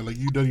you said, like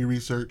you've done your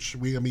research.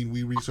 We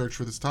researched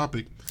for this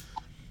topic.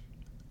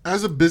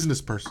 As a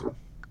business person,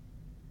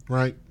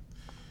 right,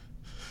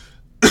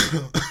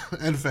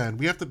 and fan,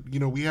 we have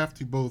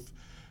to both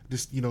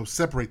just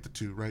separate the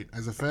two, right?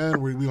 As a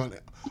fan, we want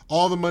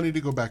all the money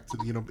to go back to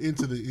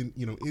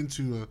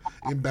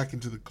back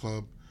into the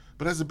club.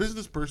 But as a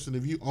business person,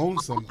 if you own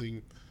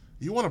something,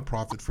 you want to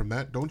profit from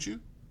that, don't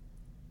you?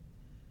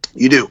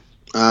 You do.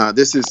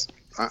 This is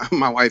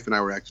my wife and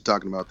I were actually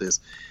talking about this.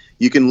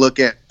 You can look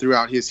at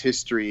throughout his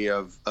history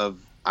of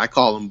I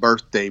call them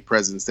birthday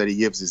presents that he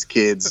gives his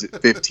kids,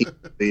 15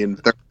 million,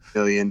 30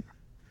 million,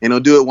 and he'll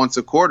do it once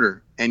a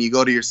quarter. And you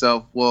go to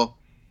yourself, well,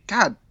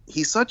 God,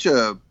 he's such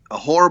a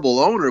horrible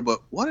owner, but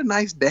what a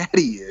nice dad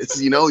he is.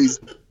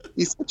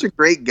 He's such a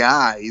great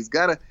guy. He's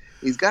got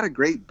a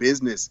great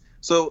business.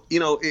 So,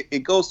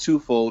 it goes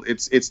twofold.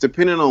 It's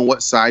dependent on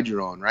what side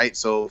you're on, right?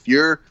 So if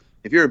you're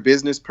a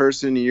business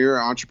person, you're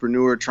an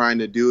entrepreneur trying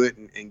to do it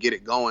and get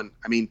it going.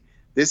 I mean,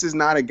 this is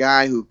not a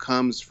guy who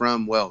comes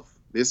from wealth.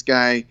 This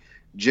guy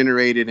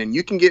generated, and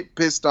you can get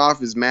pissed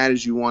off as mad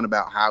as you want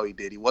about how he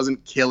did. He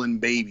wasn't killing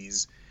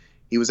babies.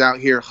 He was out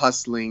here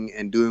hustling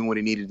and doing what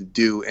he needed to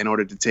do in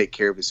order to take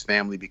care of his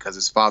family because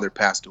his father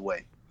passed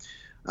away.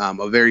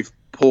 A very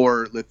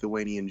poor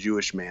Lithuanian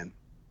Jewish man.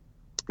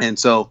 And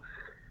so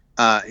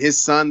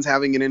his son's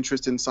having an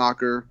interest in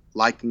soccer,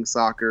 liking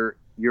soccer.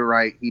 You're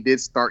right. He did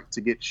start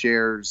to get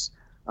shares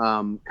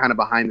kind of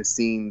behind the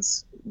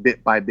scenes,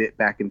 bit by bit,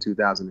 back in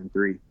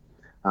 2003.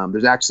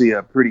 There's actually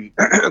a pretty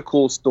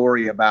cool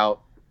story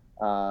about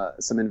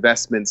some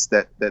investments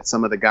that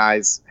some of the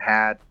guys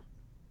had.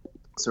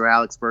 Sir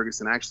Alex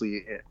Ferguson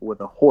actually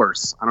with a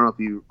horse. I don't know if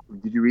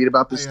did you read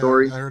about this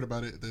story? I heard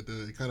about it.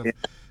 That kind of,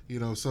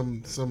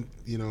 some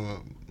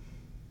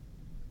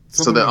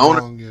so the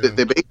owner,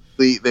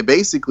 they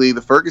basically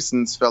the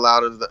Fergusons fell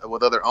out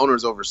with other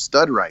owners over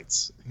stud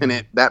rights,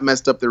 and that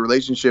messed up the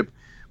relationship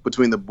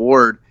between the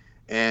board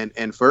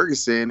and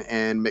Ferguson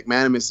and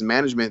McManus and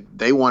management.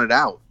 They wanted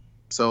out,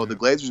 so the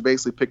Glazers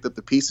basically picked up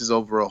the pieces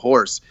over a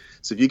horse.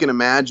 So if you can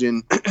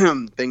imagine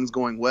things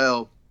going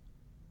well,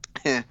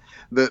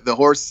 the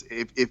horse,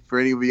 if for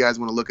any of you guys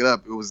want to look it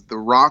up, it was the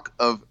Rock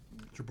of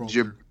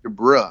Jabria,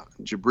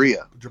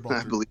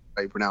 I believe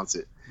how you pronounce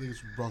it. I think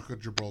it's Rock of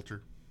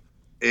Gibraltar.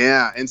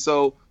 Yeah, and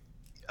so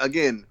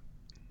again,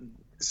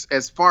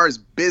 as far as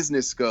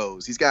business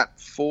goes, he's got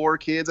 4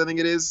 kids, I think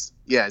it is.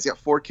 Yeah, he's got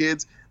 4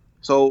 kids.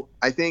 So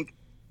I think,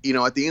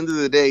 at the end of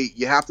the day,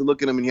 you have to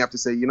look at him and you have to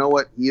say, you know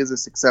what, he is a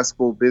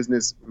successful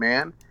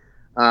businessman.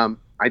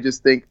 I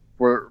just think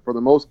for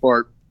the most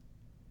part,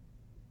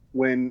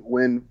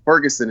 when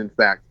Ferguson, in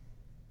fact,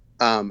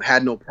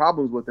 had no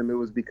problems with him, it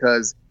was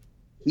because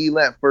he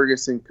let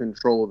Ferguson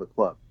control the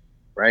club,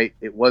 right?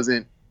 It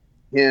wasn't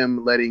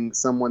him letting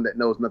someone that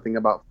knows nothing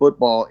about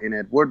football in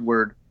Ed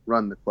Woodward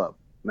run the club.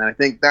 And I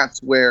think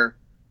that's where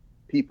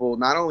people,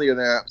 not only are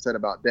they upset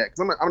about debt, because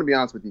I'm going to be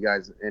honest with you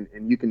guys,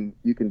 and you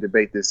can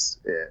debate this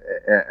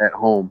at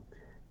home.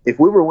 If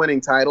we were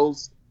winning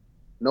titles,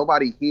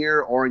 nobody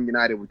here or in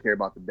United would care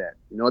about the debt.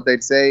 You know what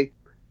they'd say?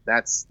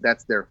 That's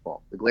their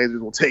fault. The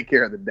Glazers will take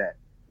care of the debt.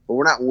 But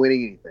we're not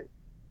winning anything,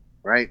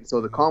 right?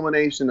 So the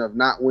culmination of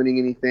not winning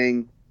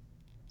anything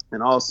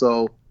and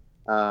also,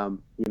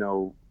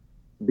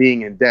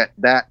 being in debt,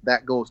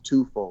 that goes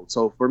twofold.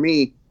 So for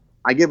me,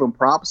 I give him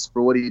props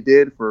for what he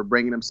did, for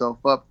bringing himself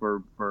up,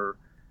 for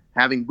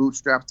having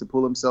bootstraps to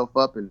pull himself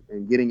up and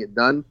getting it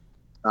done.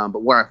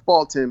 But where I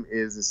fault him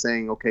is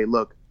saying, okay,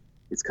 look,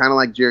 it's kind of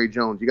like Jerry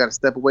Jones. You got to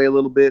step away a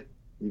little bit.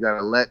 You got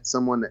to let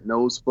someone that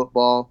knows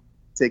football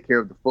take care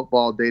of the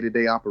football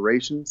day-to-day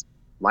operations,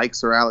 like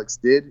Sir Alex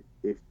did.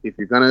 If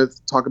you're going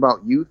to talk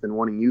about youth and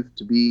wanting youth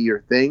to be your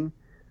thing,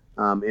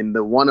 in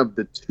one of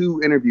the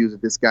 2 interviews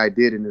that this guy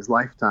did in his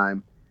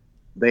lifetime,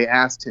 they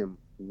asked him,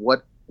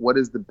 what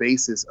is the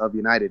basis of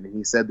United? And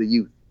he said the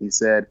youth. He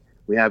said,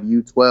 we have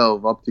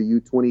U12 up to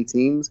U20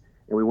 teams,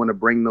 and we want to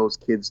bring those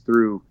kids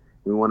through.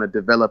 We want to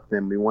develop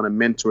them. We want to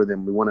mentor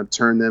them. We want to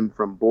turn them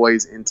from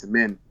boys into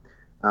men.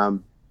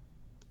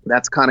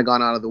 That's kind of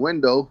gone out of the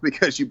window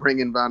because you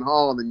bring in Van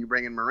Gaal and then you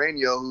bring in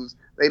Mourinho,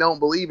 they don't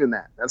believe in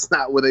that. That's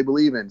not what they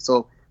believe in.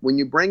 So when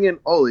you bring in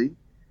Ole,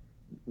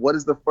 what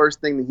is the first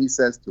thing that he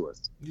says to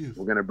us? Youth.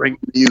 We're going to bring in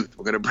the youth.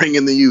 We're going to bring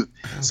in the youth.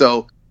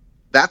 So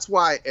that's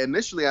why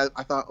initially I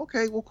thought,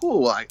 okay, well,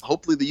 cool. Well,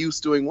 hopefully the youth's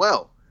doing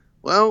well.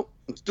 Well,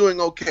 it's doing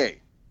okay.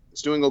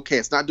 It's doing okay.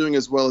 It's not doing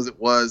as well as it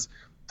was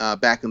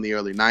back in the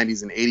early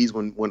 90s and 80s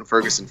when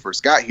Ferguson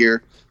first got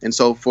here. And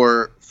so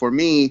for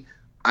me,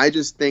 I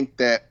just think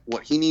that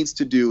what he needs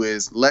to do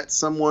is let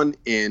someone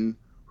in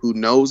who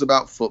knows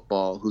about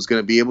football, who's going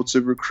to be able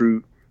to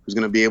recruit, who's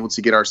going to be able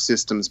to get our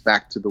systems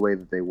back to the way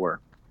that they were.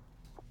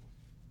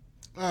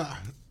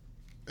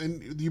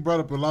 And you brought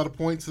up a lot of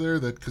points there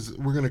because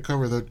we're going to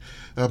cover that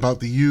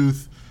about the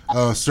youth,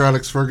 Sir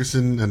Alex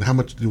Ferguson and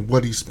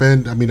what he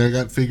spent. I mean, I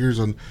got figures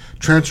on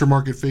transfer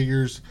market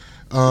figures,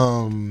 but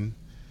I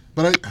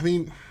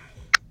mean,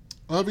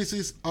 obviously,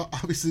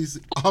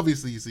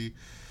 you see,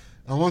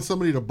 I want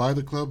somebody to buy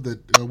the club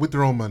that with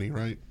their own money,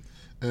 right?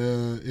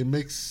 It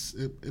makes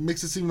it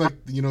seem like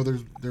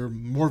they're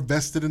more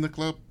vested in the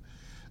club.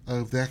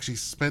 If they actually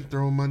spent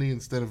their own money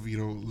instead of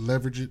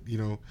leverage it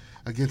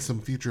against some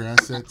future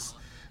assets.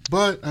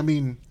 But I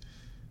mean,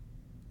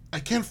 I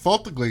can't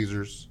fault the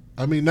Glazers.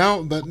 I mean,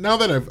 now that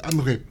I'm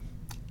okay,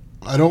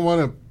 I don't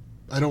want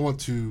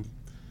to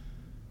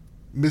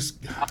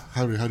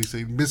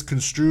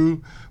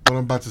misconstrue what I'm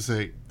about to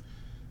say.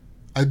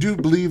 I do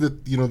believe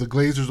that the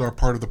Glazers are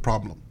part of the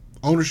problem.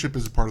 Ownership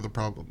is a part of the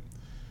problem.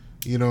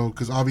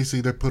 Because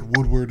obviously they put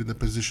Woodward in the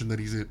position that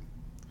he's in.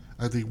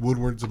 I think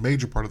Woodward's a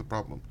major part of the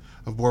problem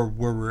of where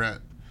we're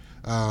at.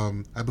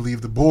 I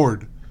believe the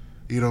board,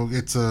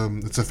 it's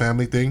a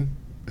family thing.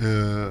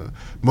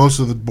 Most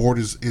of the board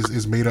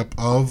is made up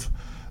of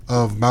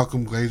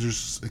Malcolm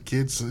Glazer's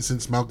kids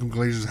since Malcolm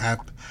Glazer's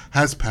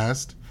has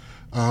passed.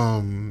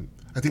 I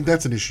think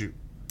that's an issue.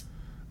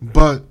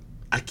 But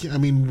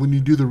when you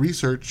do the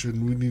research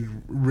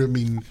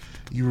and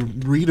you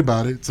read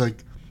about it, it's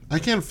like I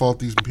can't fault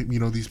these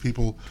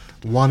people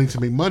wanting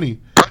to make money.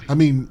 I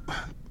mean,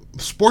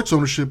 sports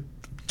ownership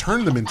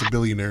turned them into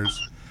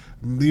billionaires.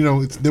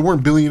 They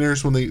weren't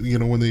billionaires when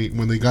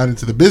they got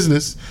into the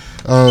business.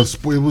 It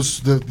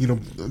was the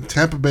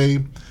Tampa Bay,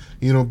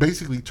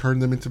 basically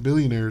turned them into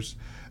billionaires.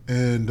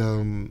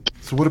 And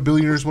so, what do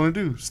billionaires want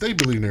to do? Stay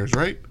billionaires,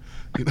 right?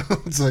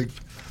 It's like,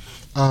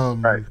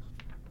 Right.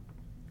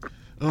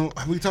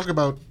 we talk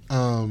about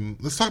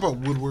let's talk about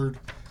Woodward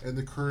and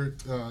the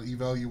current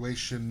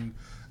evaluation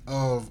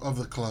of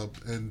the club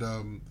and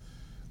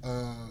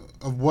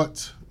of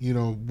what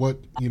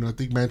I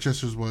think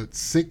Manchester's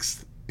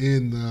sixth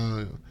in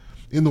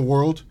the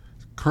world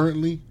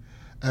currently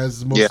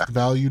as the most Yeah.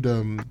 valued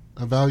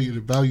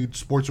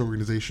sports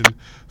organization,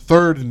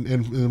 third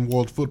in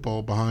world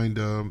football behind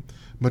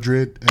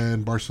Madrid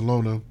and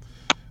Barcelona.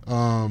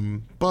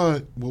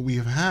 But what we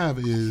have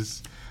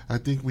is, I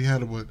think we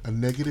had a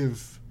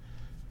negative.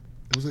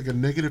 It was like a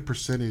negative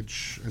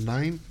percentage,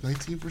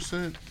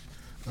 19%.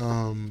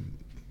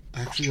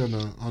 Actually,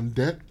 on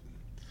debt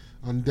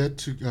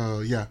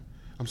to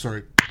I'm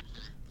sorry.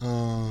 We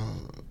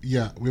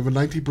have a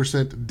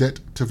 19% debt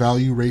to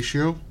value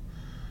ratio.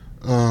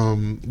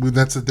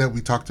 That's a debt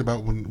we talked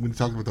about when we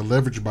talked about the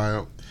leverage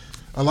buyout.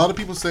 A lot of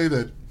people say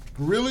that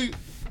really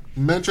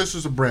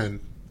Manchester's a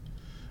brand.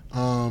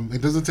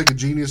 It doesn't take a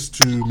genius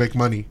to make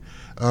money.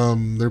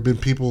 There have been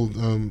people.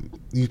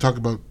 You talk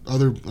about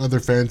other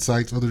fan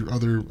sites,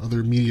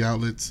 other media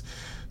outlets,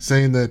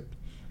 saying that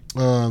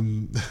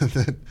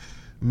that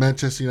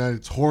Manchester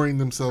United's whoring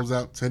themselves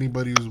out to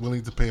anybody who's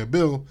willing to pay a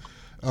bill,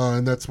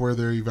 and that's where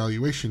their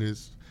evaluation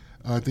is.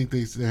 I think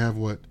they have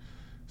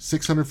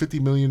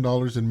 $650 million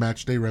in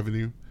match day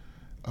revenue,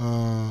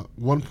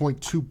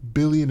 1.2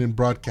 billion in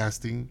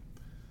broadcasting,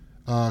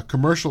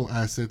 commercial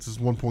assets is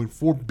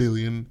 1.4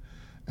 billion,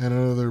 and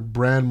another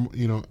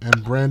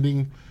and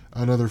branding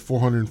another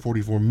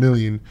 444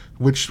 million,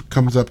 which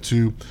comes up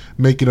to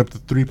making up the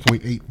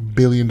 3.8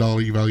 billion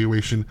dollar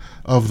evaluation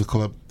of the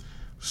club.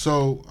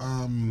 So,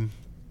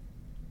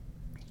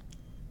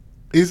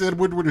 is Ed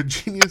Woodward a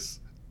genius?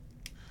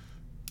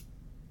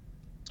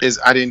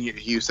 I didn't hear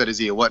you said, is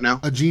he a what now?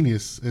 A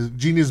genius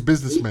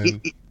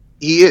businessman.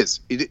 He is.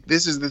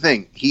 This is the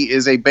thing. He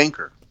is a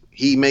banker.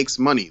 He makes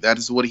money. That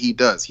is what he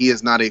does. He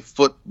is not a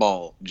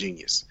football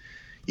genius.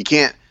 You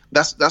can't.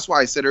 That's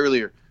why I said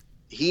earlier,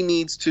 he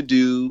needs to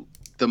do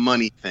the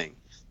money thing.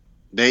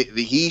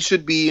 He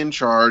should be in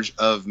charge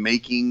of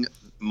making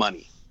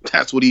money.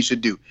 That's what he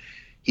should do.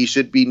 He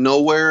should be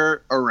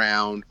nowhere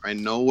around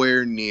and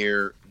nowhere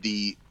near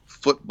the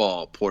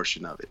football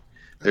portion of it.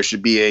 There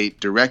should be a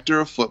director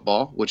of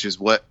football, which is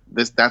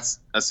that's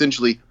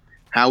essentially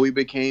how we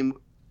became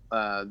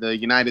the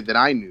United that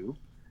I knew,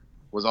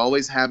 was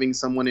always having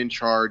someone in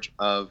charge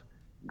of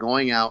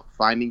going out,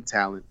 finding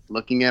talent,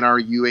 looking at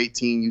our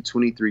U18,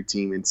 U23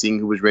 team, and seeing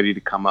who was ready to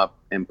come up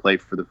and play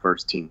for the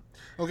first team.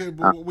 Okay,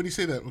 but when you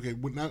say that,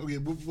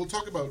 we'll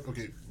talk about,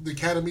 the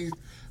academy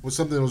was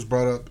something that was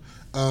brought up,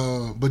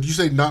 but you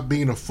say not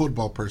being a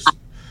football person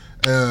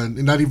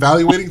and not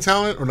evaluating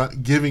talent or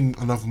not giving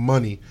enough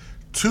money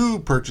to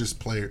purchase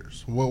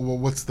players.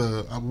 What's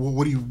the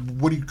what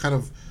do you kind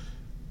of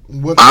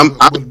what?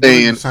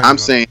 I'm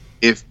saying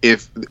if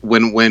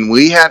when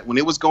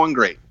it was going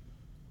great,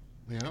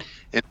 yeah,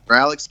 and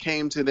Alex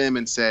came to them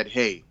and said,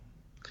 "Hey,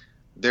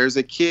 there's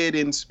a kid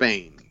in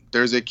Spain,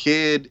 there's a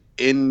kid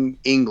in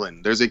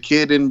England, there's a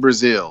kid in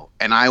Brazil,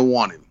 and I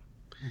want him,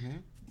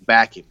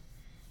 back him,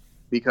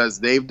 because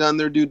they've done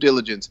their due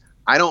diligence."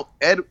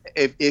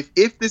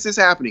 If this is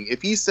happening,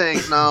 if he's saying,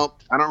 "No,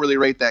 I don't really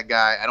rate that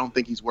guy, I don't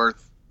think he's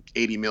worth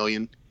 80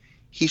 million,"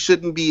 he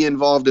shouldn't be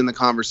involved in the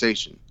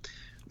conversation.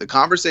 The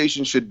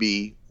conversation should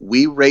be,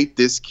 we rate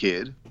this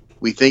kid,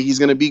 we think he's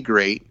going to be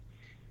great,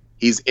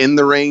 he's in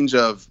the range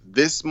of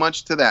this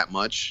much to that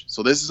much,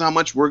 so this is how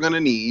much we're going to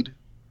need,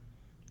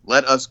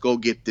 let us go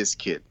get this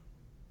kid.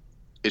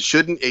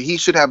 He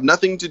should have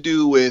nothing to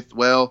do with,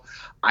 well,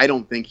 I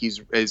don't think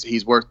he's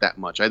worth that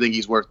much, I think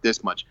he's worth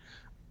this much.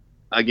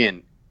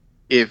 Again,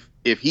 if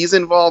he's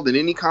involved in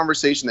any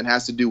conversation that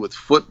has to do with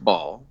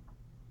football,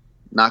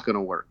 not going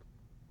to work.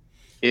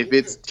 If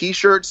it's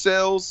t-shirt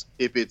sales,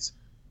 if it's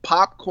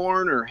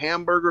popcorn or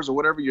hamburgers or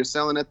whatever you're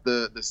selling at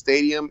the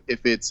stadium,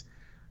 if it's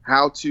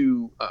how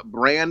to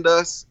brand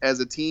us as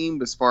a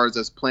team as far as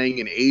us playing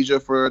in Asia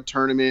for a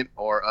tournament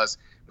or us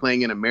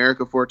playing in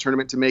America for a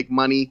tournament to make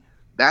money,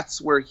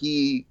 that's where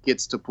he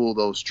gets to pull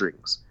those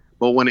strings.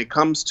 But when it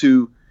comes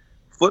to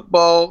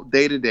football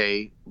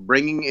day-to-day,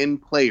 bringing in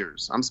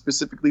players, I'm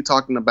specifically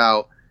talking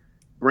about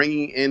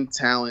bringing in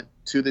talent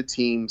to the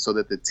team so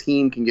that the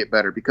team can get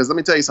better. Because let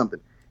me tell you something.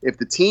 If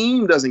the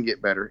team doesn't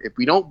get better, if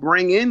we don't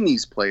bring in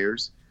these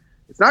players,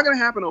 it's not going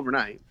to happen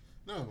overnight.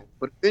 No.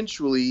 But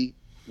eventually,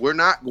 we're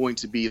not going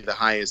to be the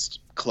highest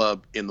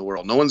club in the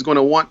world. No one's going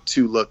to want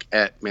to look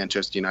at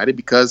Manchester United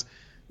because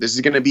this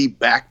is going to be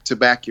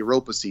back-to-back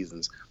Europa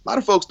seasons. A lot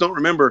of folks don't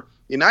remember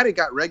United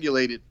got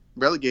relegated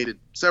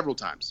several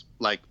times,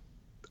 like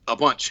a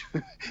bunch.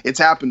 It's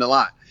happened a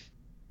lot.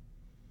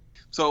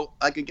 So,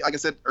 like I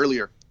said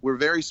earlier, we're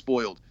very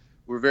spoiled.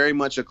 We're very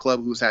much a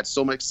club who's had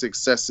so much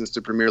success since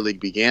the Premier League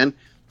began.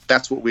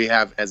 That's what we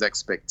have as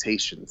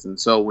expectations. And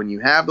so when you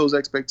have those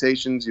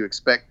expectations, you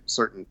expect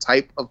certain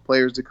type of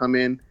players to come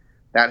in.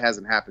 That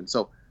hasn't happened.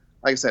 So,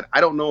 like I said,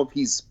 I don't know if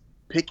he's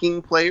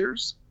picking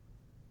players,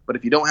 But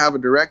if you don't have a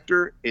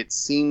director, it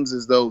seems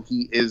as though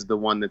he is the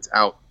one that's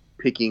out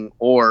picking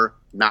or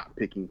not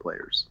picking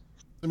players.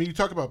 I mean, you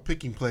talk about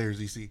picking players,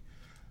 EC.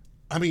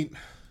 I mean,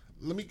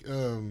 let me.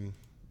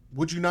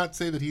 Would you not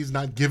say that he's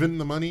not given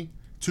the money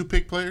to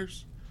pick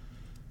players?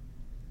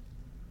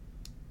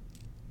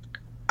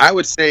 I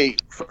would say,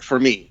 for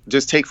me,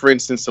 just take, for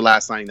instance, the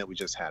last signing that we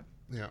just had.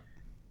 Yeah.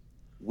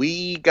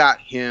 We got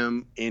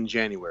him in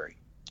January.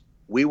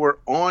 We were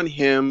on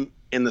him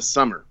in the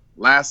summer,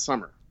 last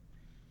summer,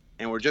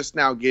 and we're just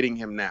now getting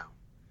him now.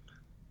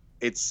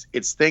 It's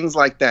things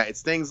like that.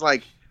 It's things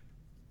like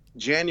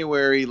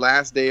January,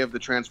 last day of the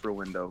transfer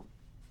window,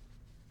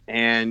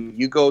 and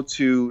you go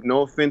to,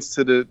 no offense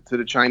to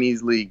the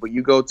Chinese league, but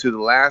you go to the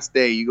last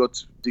day, you go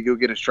to go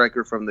get a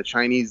striker from the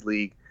Chinese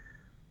league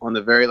on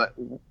the very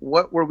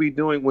what were we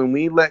doing when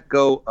we let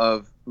go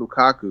of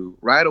Lukaku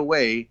right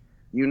away?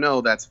 You know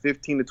that's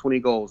 15 to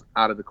 20 goals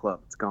out of the club.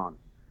 It's gone.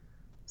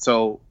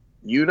 So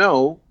you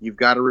know you've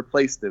got to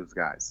replace those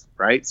guys,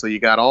 right? So you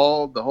got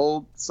the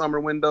whole summer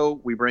window.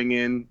 We bring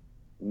in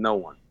no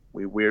one.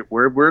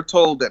 We're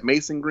told that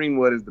Mason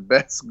Greenwood is the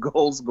best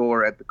goal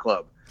scorer at the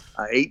club.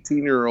 An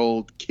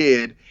 18-year-old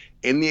kid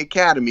in the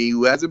academy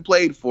who hasn't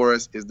played for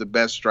us is the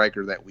best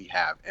striker that we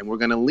have, and we're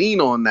going to lean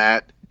on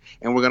that.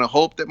 And we're going to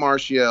hope that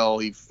Martial,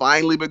 he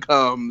finally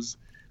becomes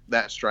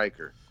that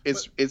striker.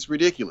 It's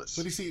ridiculous.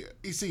 But you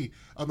see,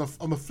 on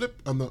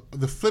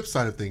the flip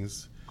side of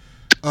things,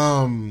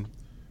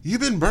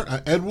 you've been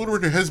burned. Ed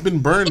Woodward has been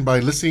burned by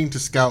listening to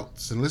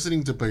scouts and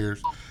listening to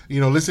players,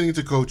 listening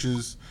to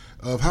coaches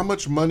of how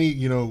much money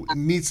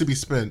needs to be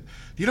spent.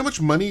 Do you know how much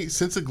money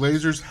since the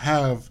Glazers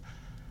have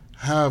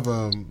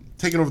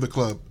taken over the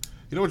club?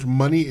 You know how much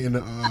money in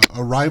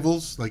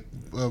arrivals, like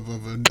of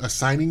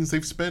signings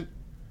they've spent?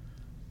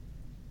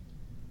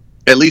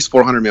 At least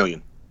 $400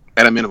 million,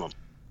 at a minimum.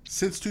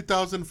 Since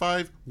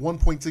 2005,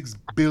 1.6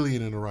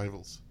 billion in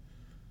arrivals.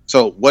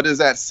 So what does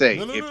that say?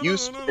 Let me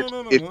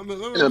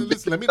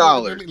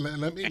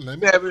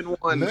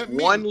haven't won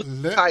one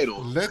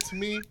title. Since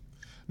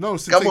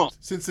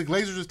the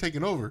Glazers has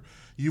taken over,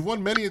 you've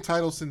won many a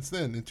title since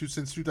then.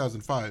 Since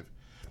 2005,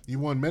 you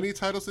won many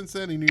titles since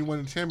then, and you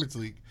won the Champions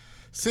League.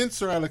 Since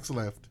Sir Alex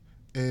left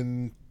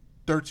in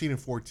 13 and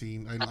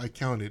 14, I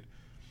counted.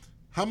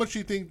 How much do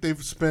you think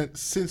they've spent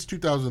since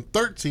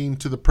 2013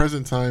 to the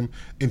present time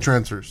in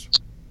transfers?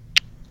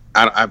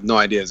 I have no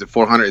idea. Is it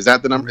 400? Is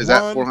that the number? Is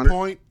that 400?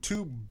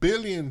 1.2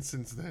 billion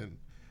since then.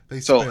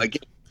 So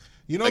again,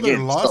 they're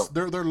lost.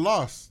 They're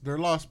lost. They're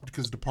lost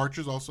because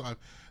departures also.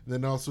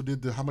 Then also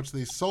did how much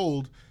they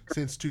sold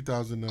since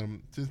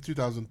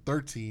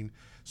 2013.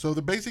 So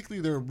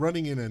they're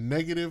running in a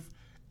negative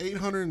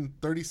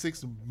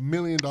 $836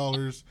 million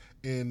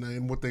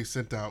in what they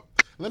sent out.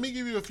 Let me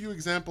give you a few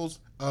examples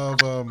of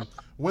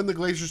when the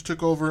Glazers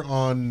took over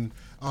on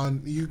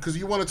you, because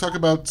you want to talk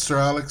about Sir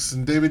Alex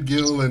and David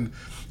Gill and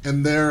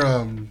their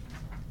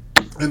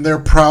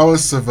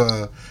prowess of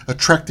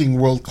attracting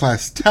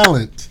world-class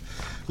talent.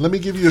 Let me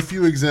give you a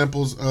few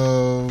examples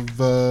of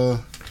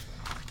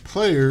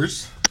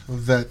players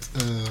that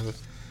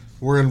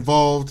were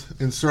involved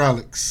in Sir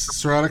Alex.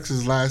 Sir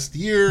Alex's last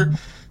year,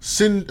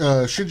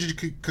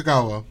 Shinji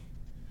Kagawa,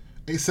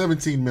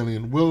 $17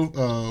 million.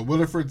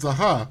 Wilfred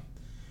Zaha,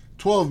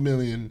 $12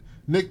 million.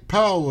 Nick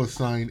Powell was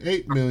signed,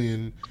 $8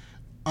 million.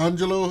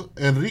 Angelo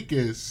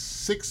Enriquez,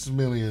 $6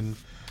 million.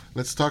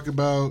 Let's talk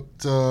about,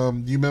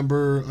 do you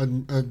remember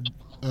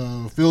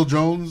Phil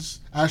Jones,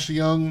 Ashley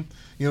Young?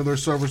 They're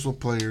serviceable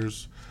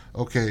players.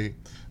 Okay.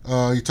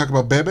 You talk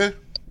about Bebe,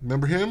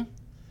 remember him?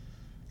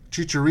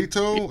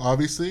 Chicharito,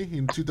 obviously,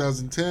 in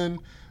 2010.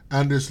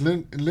 Anders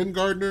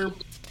Lindgardner.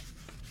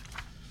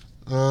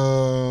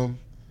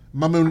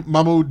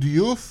 Mamadou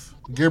Diouf,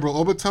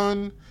 Gabriel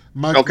Obaton,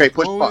 Michael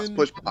Owen.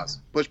 Push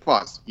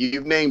pause.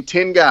 You've named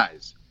 10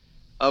 guys.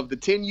 Of the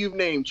 10 you've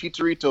named,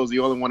 Chicharito's the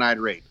only one I'd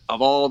rate.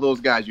 Of all those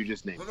guys you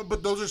just named.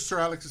 But those are Sir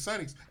Alex's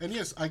signings. And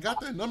yes, I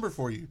got that number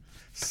for you.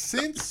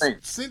 Since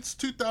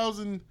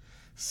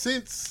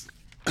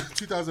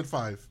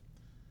 2005.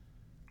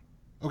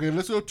 Okay,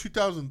 let's go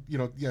 2000,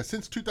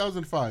 since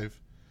 2005.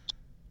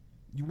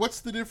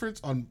 What's the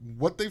difference on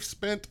what they've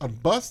spent on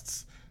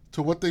busts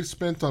to what they've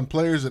spent on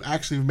players that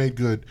actually have made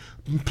good?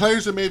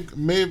 Players that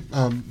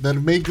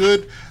have made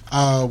good.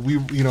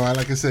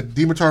 Like I said,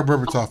 Dimitar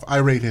Berbatov, I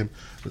rate him.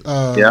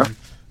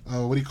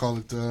 What do you call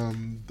it?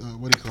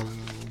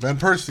 Van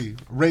Persie,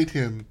 rate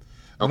him.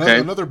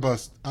 Another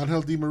bust.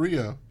 Angel Di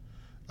Maria,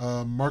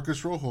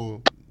 Marcus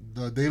Rojo,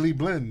 Daily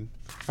Blend,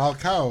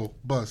 Falcao,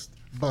 bust.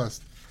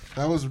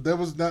 That was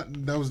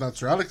not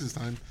Sir Alex's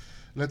time.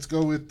 Let's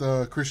go with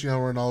Cristiano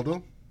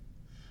Ronaldo.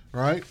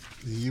 Right,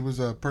 he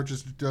was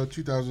purchased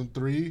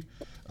 2003.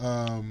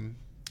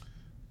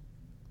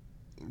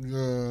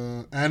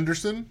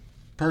 Anderson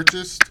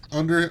purchased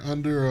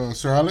under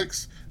Sir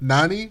Alex.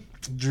 Nani,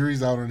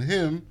 jury's out on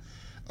him.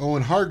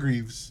 Owen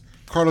Hargreaves,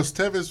 Carlos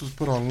Tevez was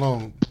put on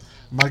loan.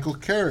 Michael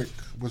Carrick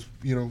was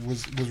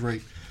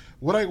rated.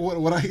 What I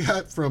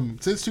got from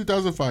since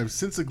 2005,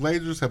 since the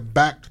Glazers have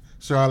backed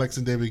Sir Alex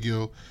and David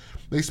Gill,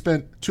 they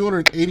spent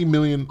 280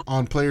 million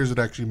on players that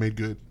actually made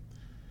good.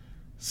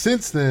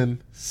 Since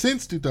then,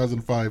 since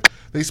 2005,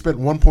 they spent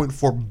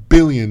 1.4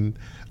 billion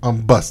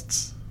on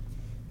busts.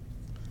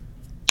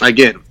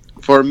 Again,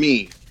 for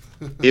me,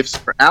 if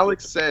Sir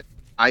Alex said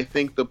I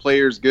think the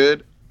player's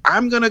good,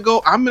 I'm gonna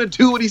go. I'm gonna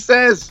do what he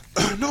says.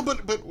 No,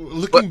 but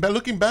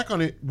looking back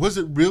on it, was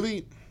it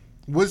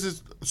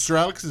Sir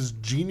Alex's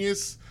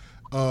genius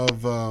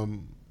of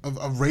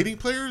rating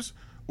players,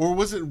 or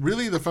was it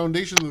really the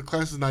foundation of the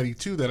class of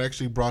 '92 that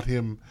actually brought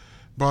him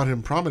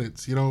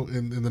prominence? You know,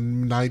 in the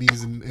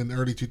 '90s and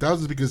early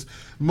 2000s, because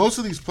most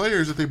of these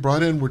players that they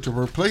brought in were to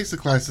replace the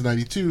class of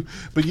 '92,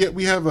 but yet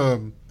we have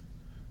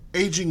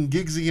aging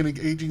Giggsy and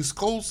aging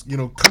Scholes,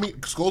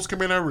 Scholes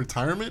coming out of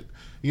retirement,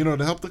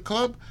 to help the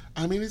club.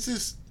 I mean, it's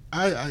just,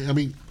 I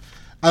mean,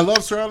 I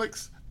love Sir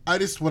Alex.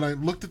 When I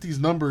looked at these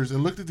numbers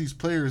and looked at these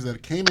players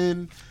that came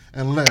in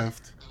and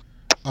left,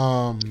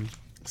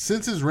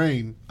 since his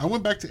reign, I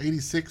went back to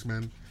 86,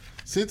 man.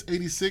 Since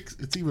 86,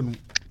 it's even,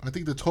 I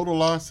think the total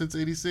loss since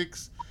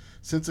 86,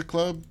 since the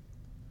club,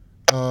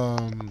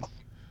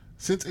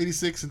 since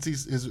 86, since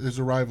his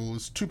arrival,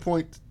 is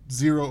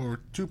 2.0 or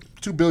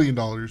 $2 billion,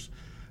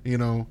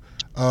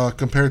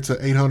 compared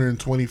to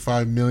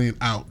 825 million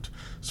out.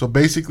 So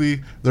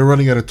basically, they're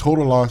running at a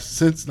total loss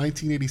since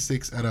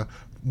 1986 at a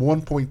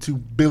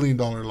 $1.2 billion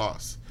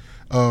loss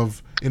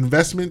of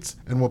investments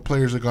and what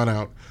players have gone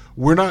out.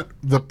 We're not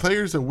the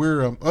players that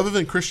we're other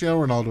than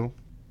Cristiano Ronaldo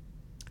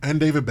and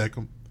David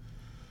Beckham.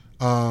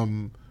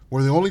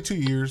 Were the only 2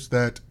 years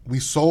that we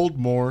sold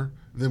more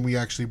than we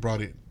actually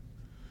brought in.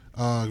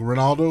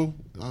 Ronaldo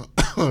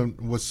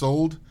was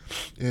sold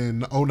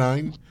in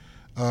 2009.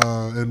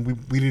 And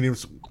we didn't even.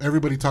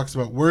 Everybody talks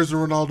about where's the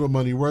Ronaldo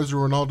money? Where's the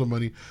Ronaldo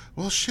money?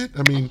 Well, shit.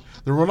 I mean,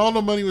 the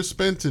Ronaldo money was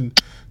spent in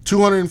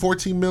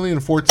 214 million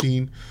in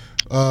 14,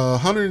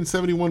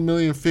 171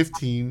 million in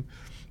 15,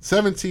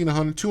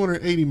 17,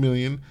 280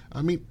 million.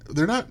 I mean,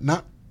 they're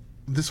not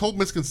this whole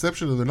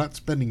misconception of they're not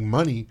spending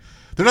money.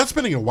 They're not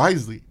spending it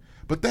wisely,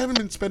 but they haven't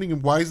been spending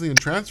it wisely in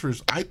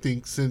transfers. I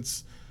think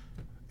since.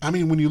 I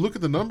mean, when you look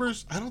at the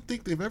numbers, I don't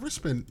think they've ever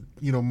spent,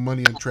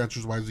 money on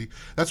transfers wisely.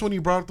 That's when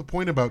you brought up the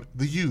point about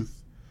the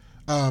youth.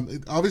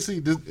 Obviously,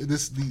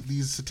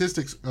 these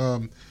statistics.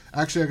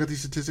 Actually, I got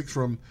these statistics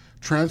from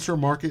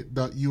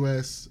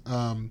transfermarket.us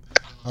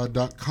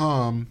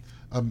 .com.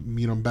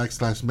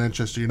 /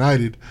 Manchester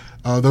United.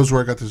 Those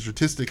where I got the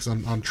statistics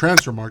on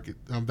transfer market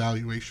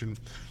valuation.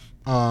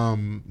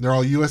 They're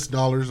all U.S.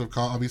 dollars.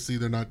 Obviously,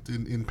 they're not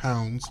in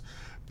pounds.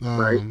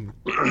 Right.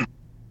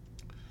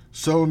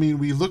 So, I mean,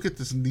 we look at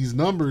these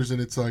numbers, and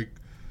it's like,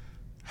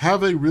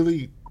 have they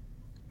really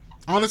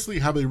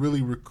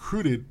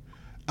recruited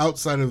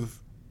outside of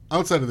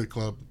the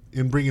club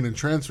in bringing in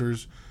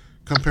transfers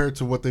compared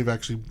to what they've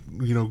actually,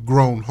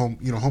 grown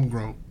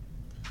homegrown?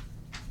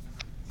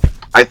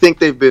 I think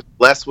they've been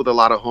blessed with a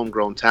lot of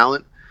homegrown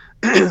talent.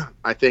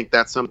 I think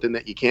that's something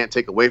that you can't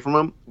take away from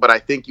them, but I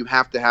think you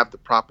have to have the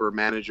proper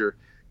manager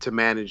to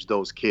manage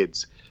those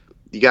kids.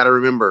 You got to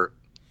remember,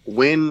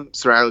 when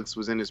Sir Alex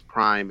was in his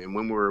prime and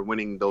when we were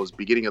winning those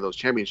beginning of those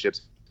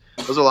championships,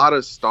 there's a lot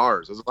of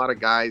stars. There's a lot of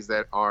guys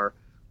that are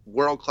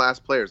world-class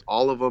players,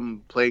 all of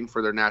them playing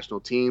for their national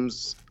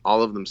teams,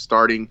 all of them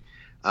starting.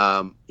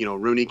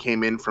 Rooney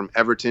came in from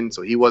Everton,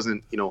 so he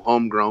wasn't,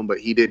 homegrown, but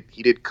he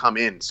did come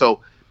in. So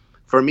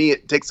for me,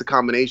 it takes a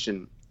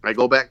combination. I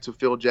go back to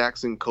Phil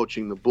Jackson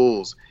coaching the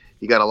Bulls.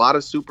 You got a lot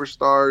of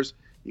superstars.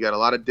 You got a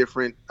lot of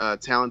different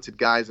talented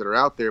guys that are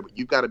out there, but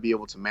you've got to be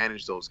able to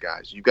manage those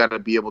guys. You've got to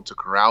be able to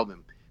corral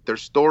them.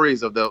 There's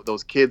stories of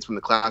those kids from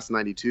the class of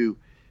 '92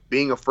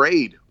 being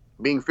afraid,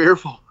 being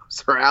fearful.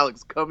 Sir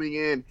Alex coming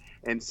in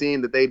and seeing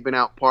that they'd been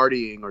out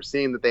partying or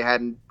seeing that they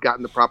hadn't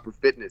gotten the proper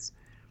fitness.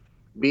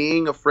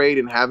 Being afraid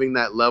and having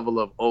that level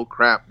of, oh,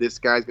 crap, this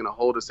guy's going to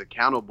hold us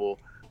accountable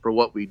for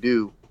what we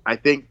do. I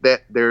think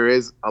that there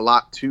is a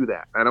lot to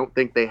that. I don't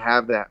think they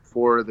have that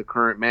for the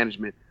current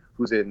management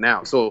who's in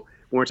now. So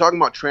when we're talking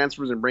about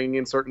transfers and bringing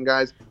in certain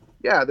guys,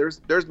 yeah, there's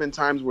been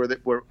times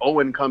where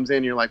Owen comes in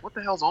and you're like, what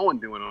the hell's Owen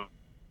doing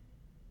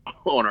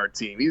on our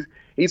team?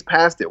 He's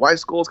past it. Why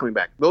is Scholes coming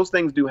back? Those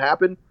things do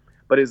happen,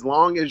 but as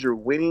long as you're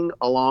winning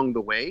along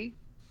the way,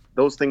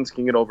 those things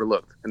can get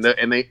overlooked. And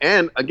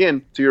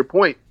again, to your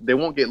point, they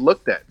won't get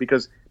looked at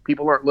because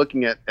people aren't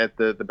looking at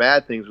the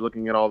bad things. They're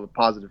looking at all the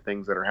positive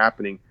things that are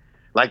happening,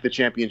 like the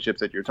championships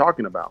that you're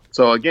talking about.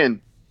 So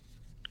again,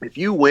 if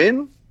you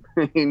win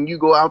and you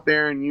go out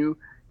there and you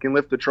can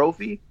lift the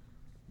trophy,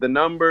 the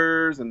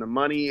numbers and the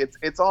money,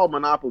 it's all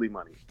monopoly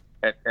money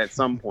at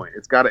some point.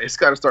 It's got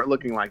to start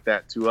looking like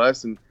that to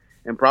us and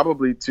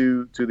probably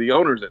to the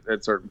owners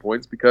at certain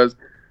points, because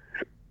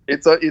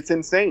it's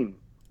insane.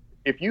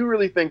 If you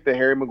really think that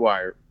Harry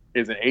Maguire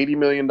is an $80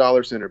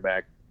 million center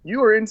back,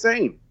 you are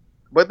insane.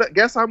 But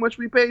guess how much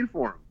we paid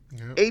for him?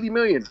 Yep. $80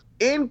 million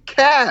in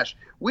cash.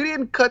 We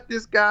didn't cut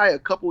this guy a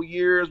couple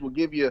years. We'll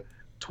give you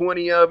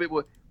 20 of it.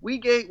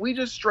 We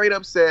just straight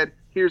up said,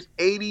 here's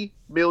 $80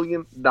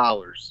 million.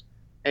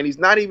 And he's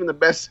not even the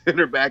best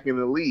center back in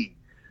the league.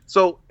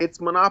 So it's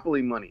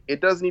monopoly money.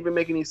 It doesn't even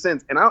make any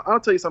sense. And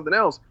I'll tell you something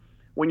else.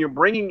 When you're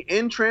bringing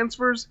in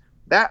transfers,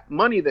 that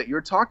money that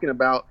you're talking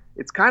about,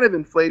 it's kind of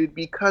inflated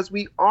because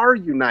we are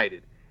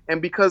united.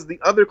 And because the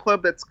other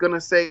club that's going to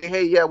say,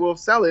 hey, yeah, we'll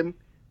sell him,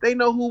 they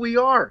know who we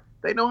are.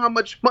 They know how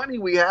much money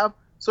we have.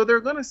 So they're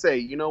going to say,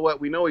 you know what?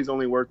 We know he's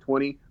only worth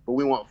 20, but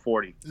we want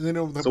 40. And they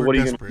know that so we're what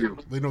desperate. Are you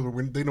gonna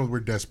do? They know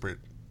we're desperate.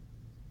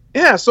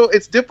 Yeah, so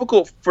it's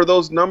difficult for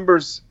those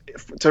numbers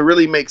to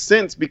really make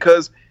sense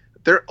because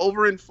they're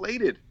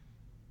overinflated.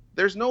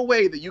 There's no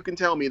way that you can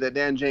tell me that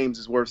Dan James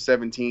is worth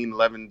 17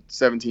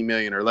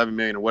 million or 11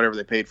 million or whatever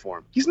they paid for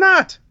him. He's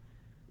not.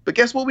 But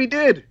guess what we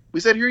did? We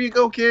said, here you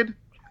go, kid.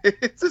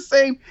 It's the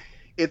same.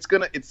 It's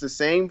the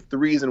same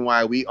reason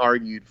why we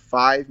argued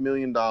 $5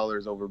 million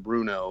over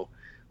Bruno.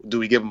 Do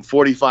we give him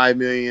 45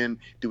 million?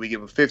 Do we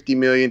give him 50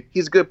 million?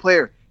 He's a good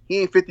player. He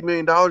ain't $50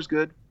 million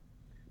good.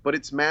 But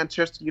it's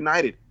Manchester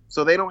United.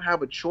 So they don't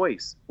have a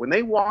choice. When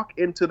they walk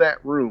into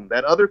that room,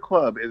 that other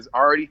club is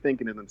already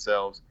thinking to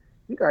themselves,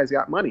 you guys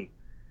got money.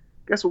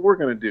 Guess what we're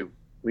going to do?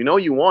 We know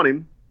you want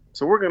him,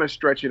 so we're going to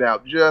stretch it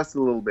out just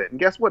a little bit. And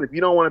guess what? If you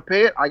don't want to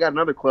pay it, I got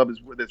another club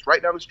that's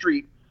right down the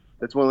street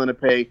that's willing to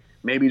pay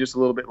maybe just a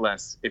little bit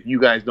less if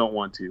you guys don't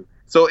want to.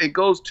 So it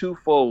goes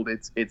twofold.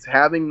 It's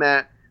having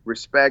that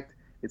respect.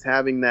 It's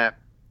having that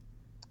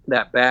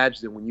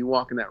badge that when you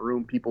walk in that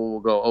room, people will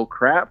go, oh,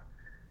 crap.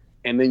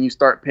 And then you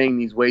start paying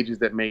these wages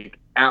that make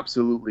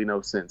absolutely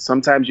no sense.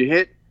 Sometimes you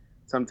hit,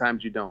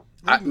 sometimes you don't.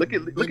 Look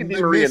at Di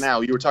Maria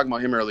now. You were talking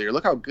about him earlier.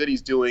 Look how good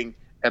he's doing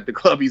at the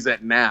club he's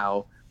at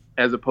now,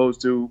 as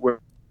opposed to where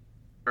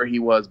he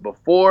was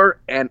before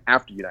and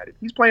after United.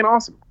 He's playing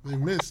awesome. They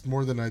missed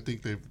more than I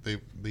think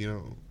they've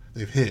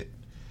hit,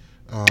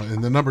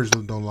 and the numbers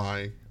don't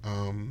lie.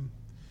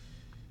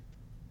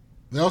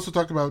 They also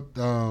talk about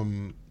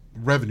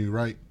revenue,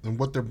 right, and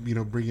what they're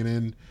bringing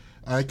in.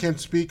 I can't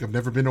speak. I've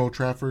never been to Old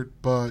Trafford,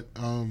 but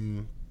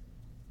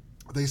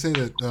they say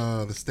that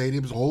the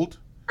stadium's old,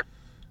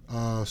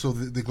 so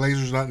the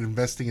Glazers are not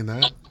investing in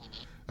that.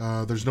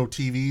 There's no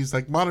TVs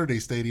like modern day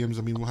stadiums.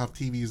 I mean, we'll have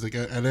TVs like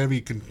at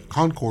every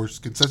concourse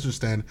concession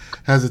stand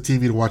has a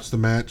TV to watch the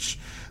match.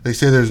 They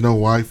say there's no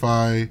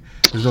Wi-Fi,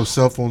 there's no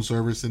cell phone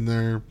service in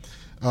there,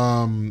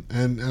 and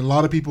a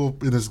lot of people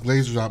in this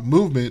Glazers Out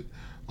movement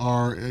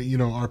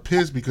are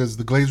pissed because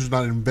the Glazers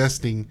not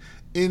investing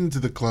into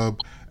the club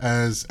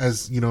as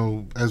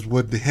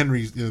would the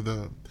Henrys,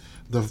 the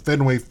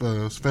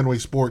Fenway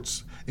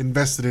Sports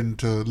invested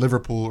into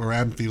Liverpool or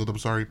Anfield. I'm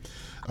sorry,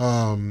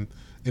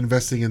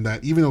 investing in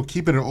that, even though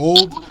keeping it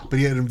old, but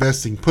yet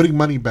investing, putting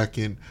money back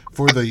in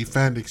for the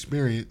fan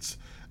experience.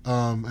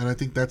 And I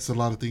think that's a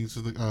lot of things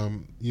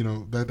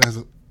that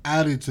has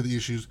added to the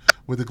issues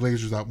with the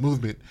Glazers Out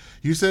movement.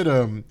 You said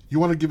you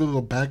want to give a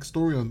little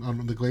backstory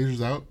on the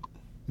Glazers Out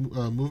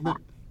movement.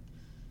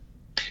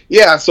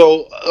 Yeah,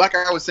 so like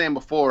I was saying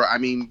before, I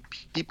mean,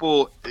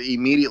 people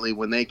immediately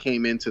when they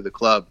came into the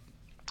club,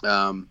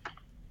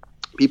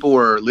 people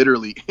were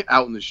literally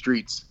out in the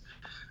streets,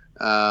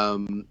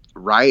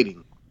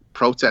 rioting,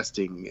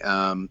 protesting.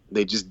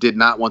 They just did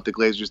not want the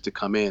Glazers to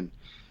come in.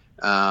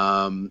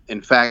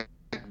 In fact,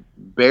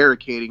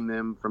 barricading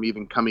them from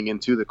even coming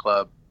into the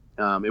club.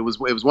 It was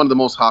one of the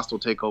most hostile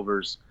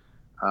takeovers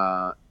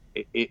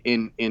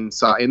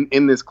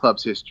in this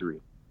club's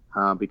history.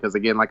 Because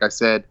again, like I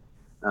said,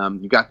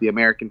 you got the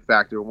American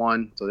factor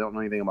one, so they don't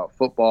know anything about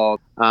football.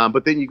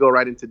 But then you go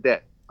right into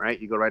debt, right?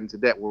 You go right into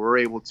debt where we're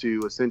able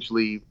to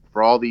essentially,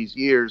 for all these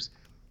years,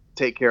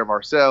 take care of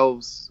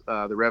ourselves.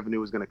 The revenue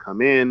was going to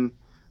come in.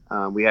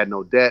 We had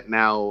no debt.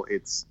 Now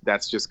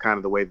that's just kind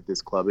of the way that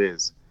this club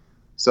is.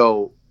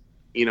 So,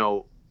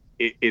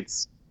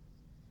 it's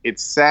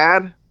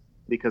sad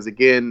because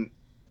again,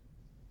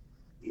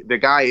 the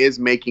guy is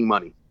making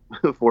money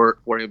for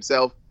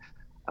himself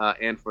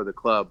and for the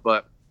club.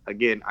 But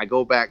again, I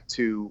go back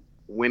to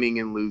winning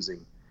and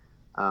losing.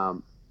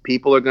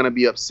 People are going to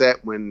be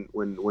upset when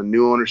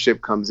new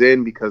ownership comes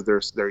in because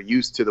they're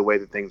used to the way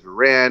that things were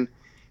ran.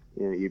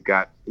 You've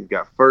got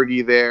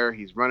Fergie there.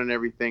 He's running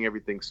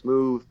everything's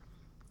smooth.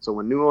 So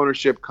when new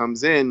ownership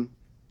comes in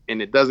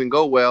and it doesn't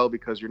go well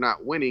because you're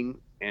not winning,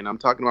 and I'm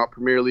talking about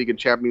Premier League and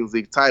Champions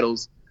League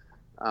titles,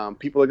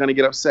 people are going to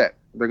get upset.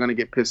 They're going to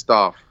get pissed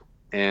off.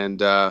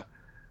 And, I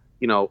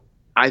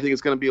think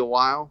it's going to be a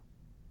while.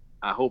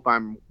 I hope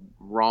I'm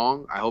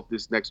wrong. I hope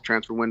this next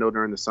transfer window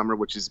during the summer,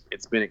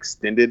 it's been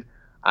extended,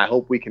 I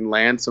hope we can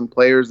land some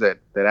players that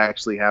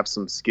actually have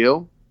some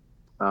skill.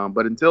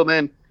 But until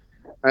then,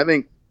 I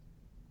think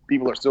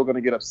people are still going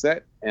to get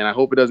upset, and I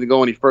hope it doesn't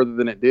go any further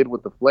than it did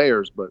with the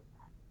Flares. But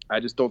I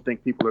just don't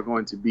think people are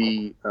going to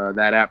be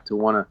that apt to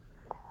want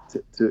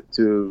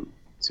to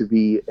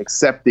be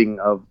accepting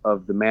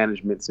of the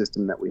management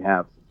system that we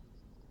have.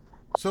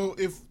 So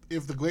if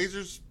the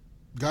Glazers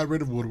got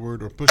rid of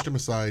Woodward or pushed him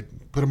aside,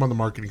 put him on the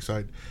marketing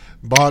side,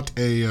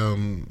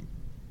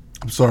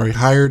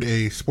 hired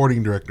a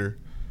sporting director,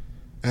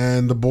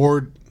 and the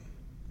board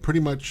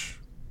pretty much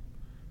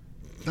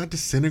not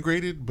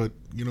disintegrated, but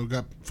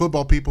got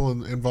football people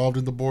involved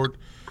in the board,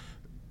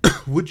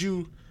 would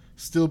you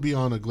still be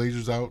on a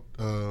Glazers Out?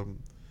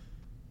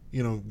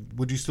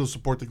 Would you still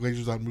support the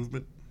Glazers Out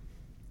movement?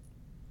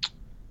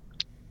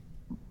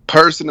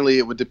 Personally,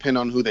 it would depend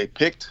on who they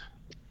picked.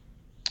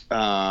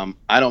 I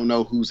don't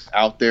know who's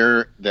out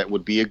there that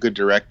would be a good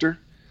director.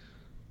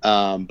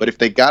 But if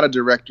they got a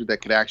director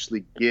that could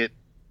actually get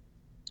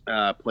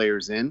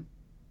players in,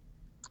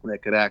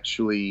 that could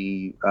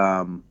actually,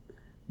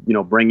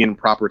 bring in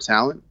proper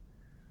talent,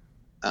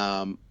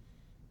 I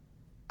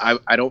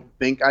don't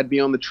think I'd be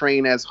on the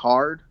train as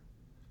hard.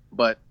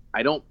 But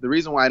the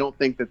reason why I don't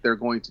think that they're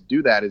going to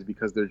do that is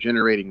because they're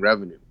generating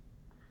revenue.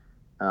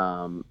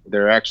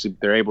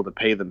 They're able to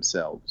pay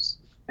themselves,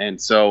 and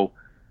so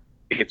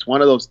it's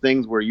one of those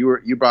things where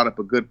you brought up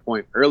a good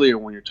point earlier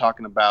when you're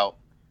talking about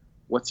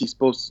what's he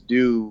supposed to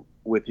do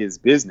with his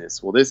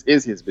business. Well, this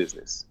is his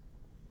business,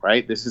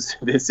 right? This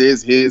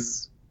is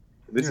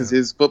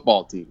his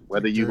football team,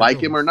 whether you like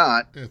him or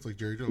not. Yeah, it's like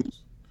Jerry Jones.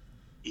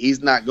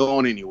 He's not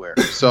going anywhere.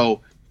 So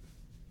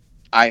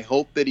I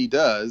hope that he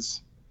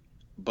does,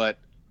 but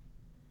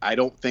I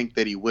don't think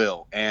that he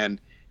will, and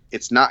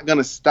it's not going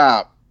to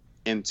stop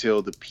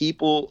until the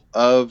people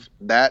of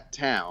that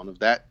town,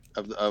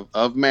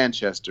 of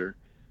Manchester,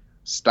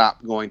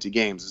 stop going to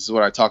games. This is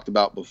what I talked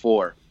about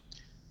before.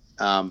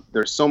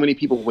 There's so many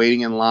people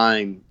waiting in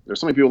line.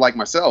 There's so many people like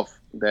myself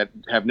that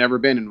have never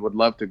been and would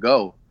love to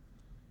go.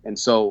 And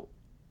so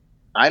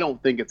I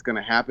don't think it's going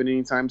to happen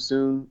anytime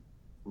soon,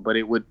 but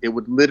it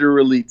would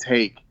literally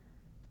take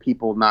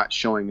people not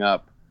showing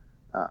up,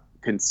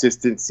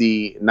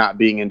 consistency, not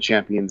being in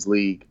Champions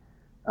League,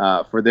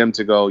 for them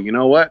to go, you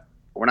know what?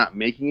 We're not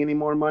making any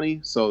more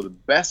money. So the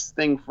best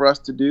thing for us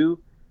to do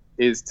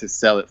is to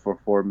sell it for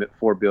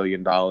 $4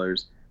 billion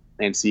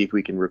and see if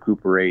we can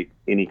recuperate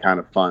any kind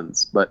of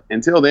funds. But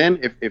until then,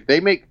 if they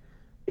make,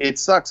 it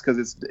sucks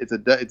because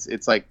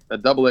it's like a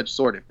double-edged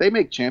sword. If they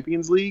make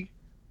Champions League,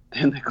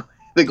 then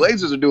the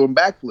Glazers are doing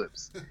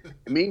backflips.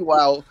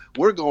 Meanwhile,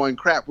 we're going,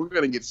 crap, we're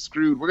going to get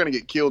screwed. We're going to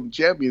get killed in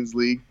Champions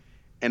League.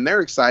 And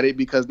they're excited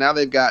because now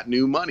they've got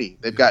new money.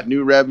 They've got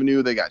new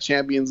revenue. They got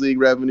Champions League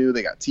revenue.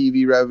 They got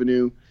TV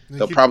revenue.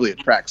 They'll probably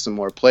attract some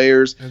more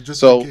players. And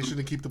justification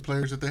to keep the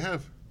players that they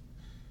have.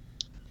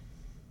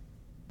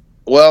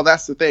 Well,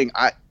 that's the thing.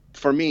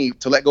 For me,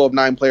 to let go of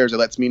 9 players, it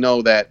lets me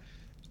know that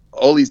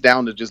Ole's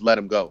down to just let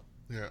them go.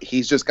 Yeah.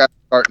 He's just got to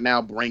start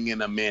now bringing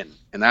them in.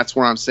 And that's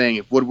where I'm saying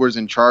if Woodward's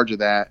in charge of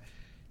that,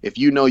 if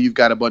you know you've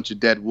got a bunch of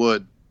dead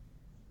wood,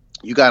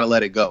 you got to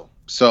let it go.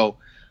 So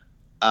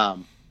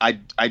I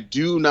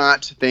do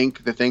not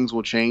think that things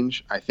will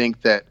change. I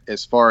think that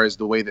as far as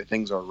the way that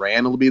things are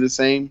ran, it'll be the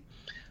same.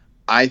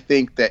 I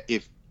think that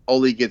if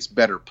Ole gets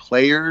better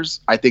players,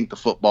 I think the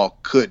football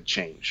could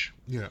change.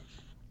 Yeah.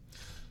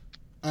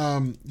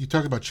 You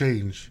talk about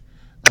change.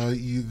 I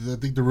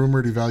think the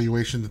rumored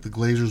evaluation that the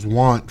Glazers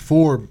want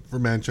for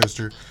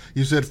Manchester,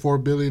 you said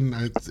 $4 billion.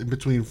 It's in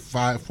between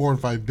 4 and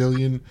 $5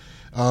 billion.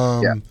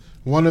 Yeah.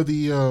 One of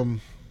the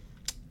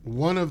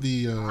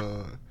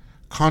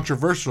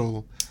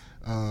controversial,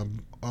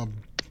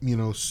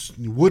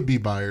 would-be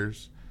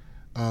buyers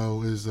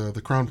is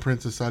the Crown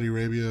Prince of Saudi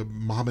Arabia,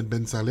 Mohammed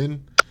bin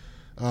Salman.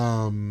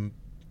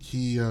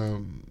 He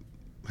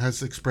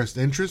has expressed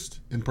interest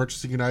in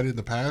purchasing United in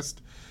the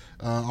past.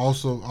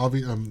 Also, I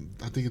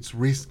think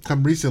it's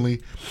come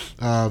recently.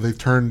 They've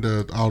turned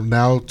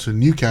now to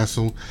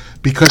Newcastle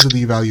because of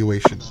the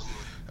evaluation.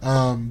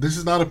 This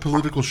is not a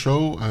political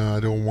show. I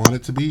don't want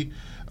it to be.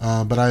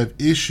 But I have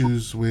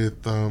issues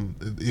with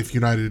if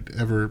United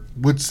ever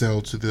would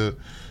sell to the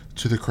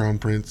Crown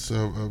Prince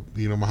of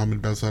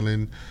Mohammed bin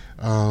Salman.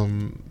 I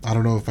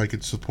don't know if I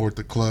could support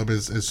the club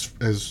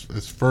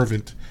as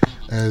fervent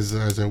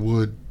as I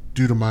would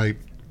due to my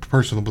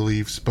personal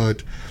beliefs,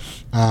 but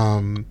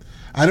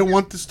I don't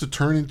want this to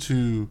turn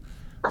into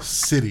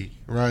City,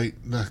 right?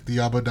 The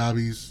Abu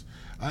Dhabis.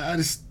 I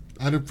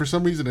don't, for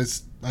some reason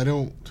I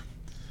don't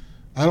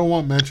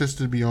want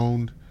Manchester to be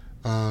owned.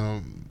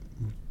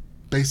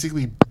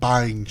 Basically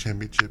buying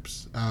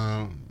championships.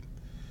 I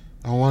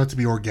want it to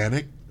be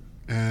organic,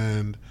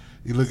 and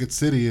you look at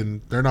City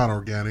and they're not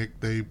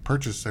organic. They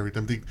purchase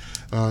everything. I think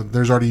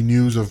there's already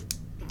news of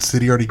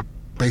City already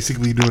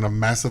basically doing a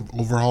massive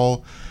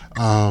overhaul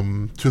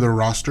to their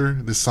roster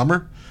this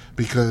summer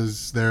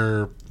because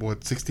they're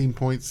 18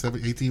 points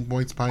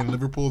behind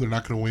Liverpool. They're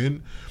not going to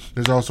win.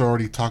 There's also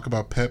already talk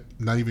about Pep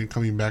not even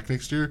coming back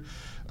next year.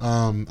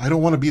 I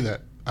don't want to be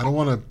that. I don't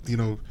want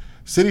to,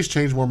 City's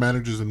changed more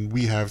managers than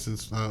we have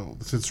since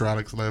Sir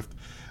Alex left.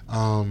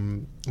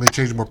 They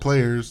changed more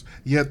players.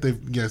 Yet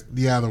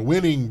they're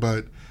winning,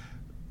 but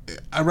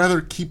I'd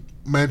rather keep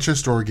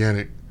Manchester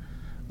organic.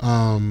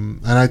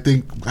 And I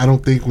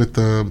don't think with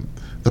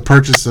the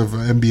purchase of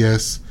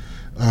MBS,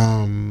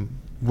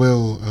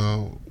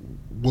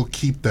 we'll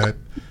keep that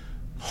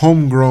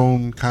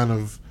homegrown kind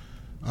of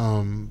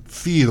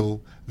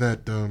feel that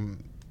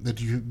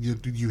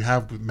you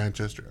have with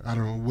Manchester. I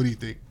don't know. What do you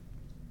think?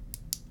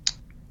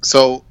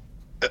 So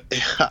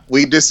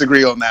We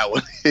disagree on that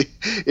one.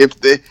 If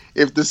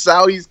the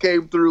Saudis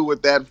came through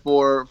with that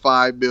 4 or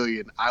 5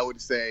 billion, I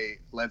would say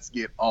let's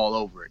get all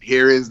over it.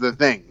 Here is the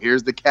thing.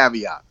 Here's the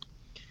caveat.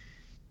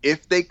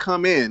 If they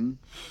come in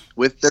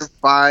with their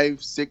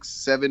 5, 6,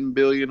 7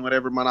 billion,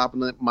 whatever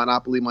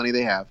monopoly money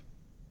they have,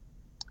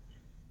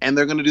 and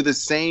they're going to do the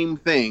same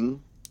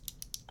thing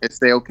and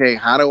say, okay,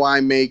 how do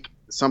I make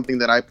something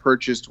that I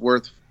purchased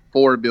worth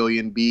 4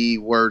 billion be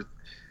worth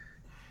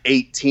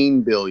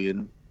 18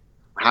 billion?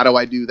 How do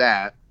I do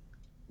that?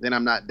 Then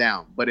I'm not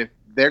down. But if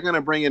they're going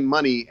to bring in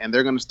money and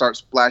they're going to start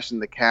splashing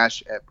the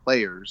cash at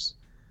players,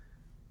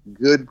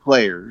 good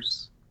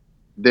players,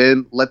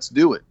 then let's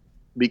do it.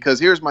 Because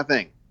here's my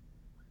thing.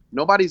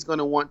 Nobody's going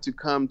to want to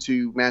come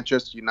to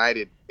Manchester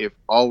United if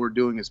all we're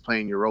doing is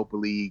playing Europa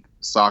League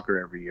soccer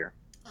every year.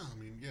 I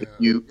mean,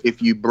 yeah.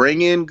 If you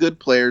bring in good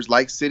players,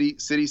 like City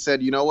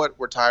said, you know what?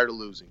 We're tired of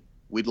losing.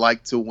 We'd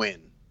like to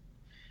win.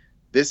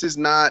 This is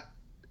not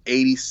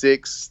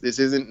 86. This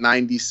isn't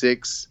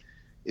 96.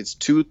 It's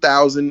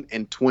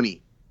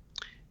 2020.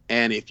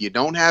 And if you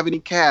don't have any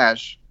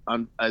cash,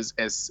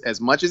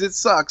 as much as it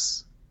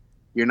sucks,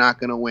 you're not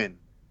going to win.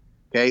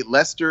 Okay,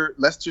 Leicester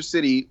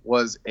City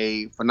was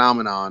a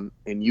phenomenon,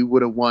 and you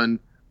would have won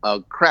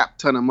a crap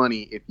ton of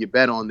money if you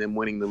bet on them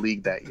winning the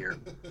league that year.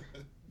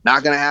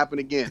 Not going to happen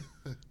again.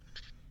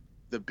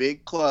 The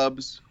big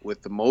clubs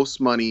with the most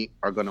money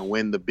are going to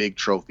win the big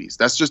trophies.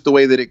 That's just the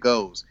way that it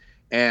goes.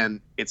 And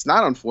it's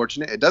not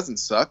unfortunate. It doesn't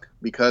suck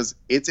because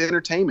it's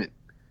entertainment.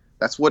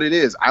 That's what it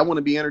is. I want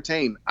to be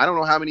entertained. I don't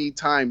know how many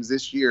times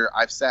this year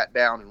I've sat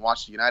down and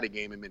watched the United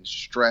game and been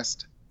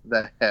stressed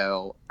the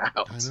hell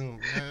out. I know.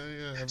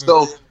 Yeah.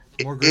 So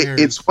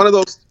it's one of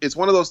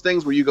those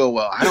things where you go,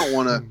 well, I don't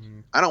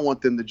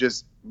want them to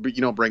just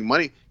bring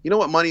money. You know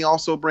what money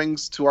also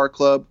brings to our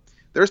club?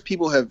 There's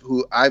people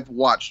who I've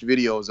watched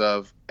videos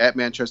of at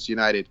Manchester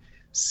United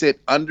sit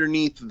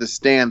underneath the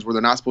stands where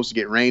they're not supposed to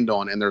get rained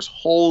on, and there's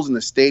holes in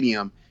the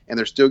stadium, and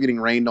they're still getting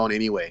rained on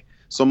anyway.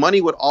 So money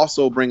would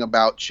also bring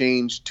about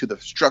change to the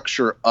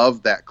structure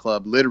of that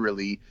club,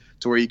 literally,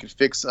 to where you can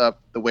fix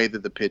up the way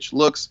that the pitch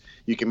looks.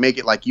 You can make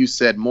it, like you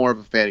said, more of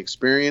a fan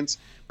experience,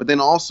 but then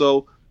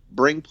also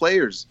bring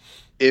players.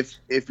 If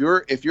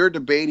you're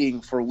debating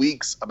for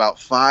weeks about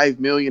 $5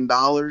 million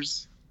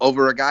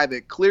over a guy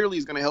that clearly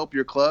is going to help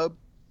your club,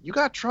 you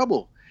got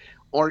trouble.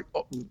 Or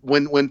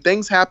when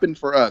things happen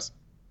for us,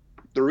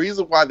 the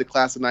reason why the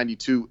class of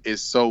 92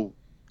 is so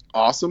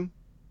awesome,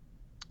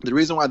 the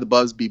reason why the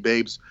Busby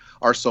Babes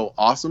are so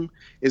awesome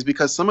is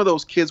because some of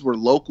those kids were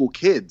local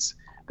kids.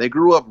 They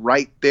grew up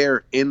right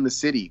there in the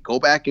city. Go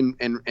back and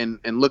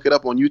look it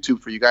up on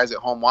YouTube for you guys at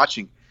home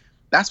watching.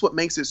 That's what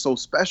makes it so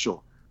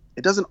special.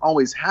 It doesn't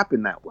always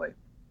happen that way.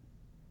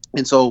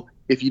 And so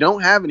if you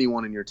don't have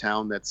anyone in your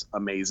town that's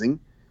amazing,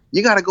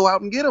 you got to go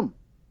out and get them.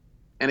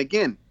 And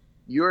again,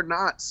 you're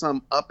not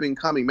some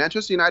up-and-coming.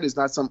 Manchester United is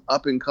not some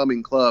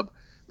up-and-coming club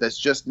that's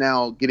just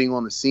now getting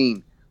on the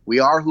scene. We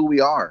are who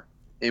we are.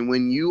 And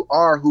when you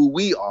are who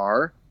we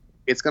are,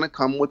 it's going to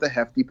come with a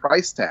hefty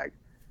price tag.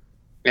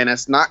 And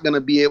it's not going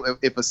to be able,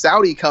 if a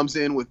Saudi comes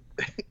in with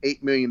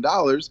 $8 million,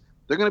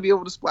 they're going to be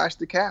able to splash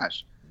the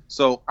cash.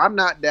 So I'm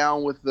not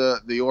down with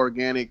the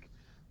organic,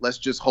 let's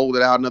just hold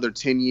it out another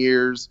 10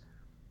 years.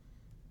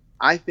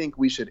 I think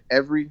we should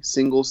every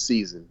single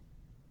season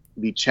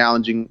be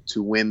challenging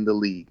to win the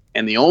league.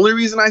 And the only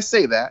reason I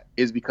say that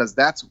is because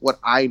that's what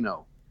I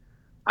know.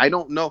 I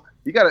don't know.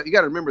 You got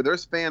to remember,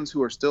 there's fans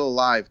who are still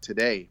alive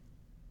today,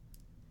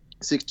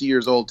 60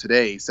 years old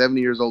today,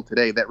 70 years old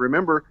today, that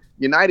remember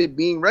United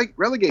being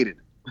relegated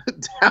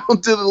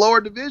down to the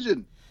lower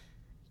division.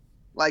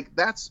 Like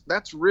that's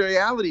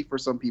reality for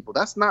some people.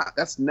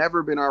 That's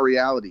never been our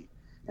reality.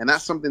 And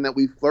that's something that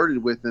we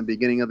flirted with in the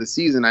beginning of the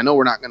season. I know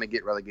we're not going to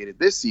get relegated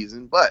this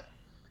season, but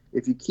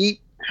if you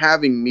keep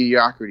having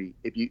mediocrity,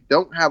 if you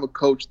don't have a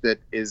coach that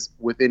is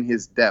within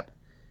his depth,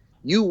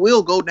 you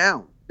will go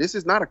down. This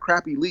is not a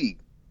crappy league.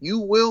 You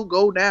will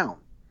go down.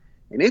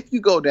 And if you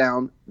go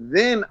down,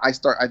 then I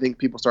think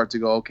people start to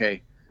go,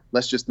 okay,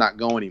 let's just not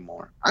go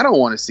anymore. I don't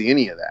want to see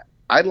any of that.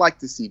 I'd like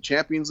to see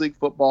Champions League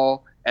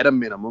football at a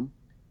minimum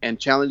and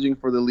challenging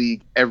for the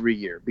league every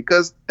year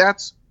because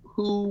that's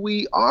who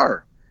we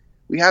are.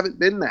 We haven't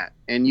been that.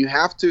 And you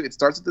have to, it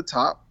starts at the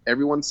top.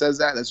 Everyone says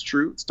that. That's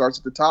true. It starts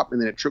at the top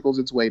and then it trickles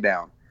its way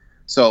down.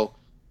 So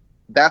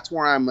that's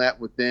where I'm at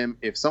with them.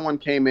 If someone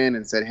came in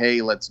and said,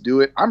 hey, let's do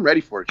it, I'm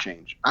ready for a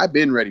change. I've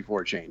been ready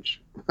for a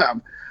change.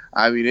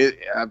 I mean,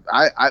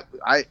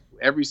 I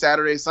every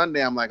Saturday,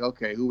 Sunday, I'm like,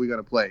 okay, who are we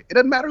going to play? It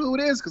doesn't matter who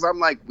it is because I'm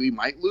like, we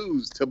might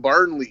lose to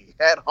Burnley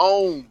at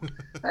home.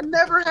 That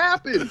never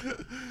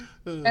happened.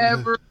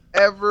 Ever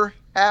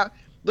happened.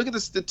 Look at the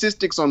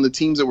statistics on the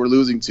teams that we're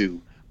losing to.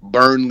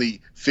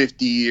 Burnley,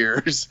 50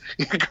 years.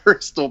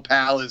 Crystal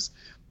Palace,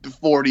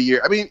 40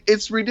 years. I mean,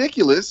 it's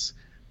ridiculous.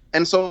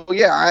 And so,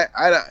 yeah,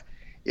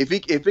 if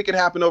it could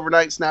happen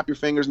overnight, snap your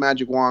fingers,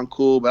 magic wand,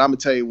 cool. But I'm going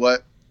to tell you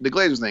what, the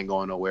Glazers ain't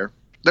going nowhere.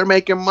 They're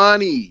making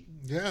money.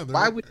 Yeah.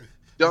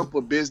 dump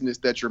a business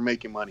that you're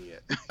making money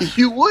at.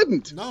 You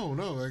wouldn't. No,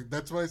 like,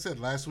 that's what I said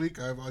last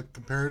week. I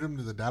compared him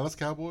to the Dallas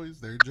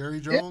Cowboys. They're Jerry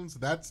Jones.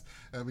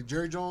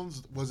 Jerry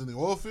Jones was in the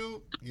oil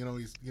field.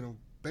 He's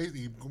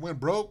basically he went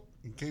broke.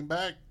 He came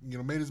back.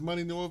 Made his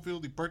money in the oil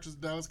field. He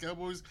purchased the Dallas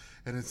Cowboys,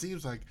 and it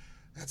seems like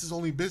that's his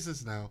only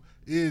business now.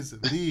 Is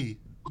the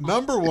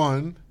number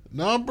one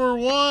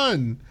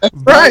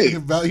right.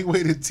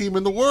 evaluated team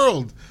in the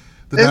world.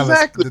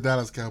 Exactly. The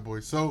Dallas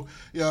Cowboys. So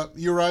yeah,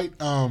 you're right.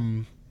 They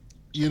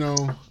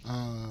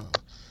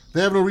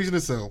have no reason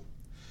to sell.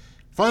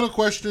 Final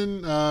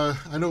question.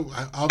 I know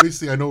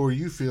where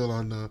you feel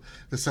on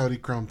the Saudi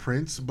Crown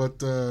Prince,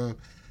 but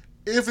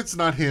if it's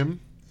not him,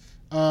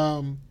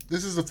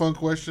 this is a fun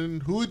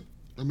question. Who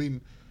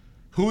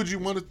would you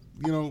want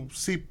to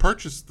see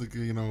purchase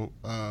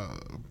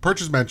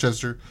purchase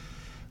Manchester?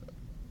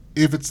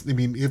 If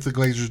the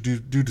Glazers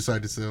do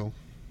decide to sell.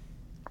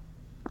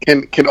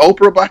 Can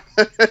Oprah buy?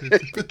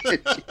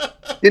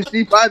 Can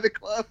she buy the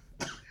club?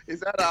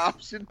 Is that an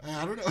option?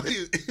 I don't know.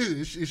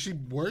 Is she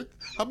worth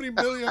how many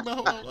billions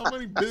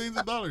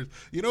of dollars?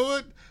 You know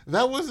what?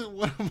 That wasn't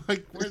one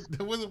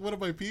of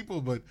my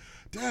people. But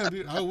damn,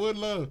 dude, I would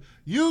love.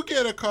 You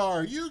get a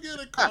car.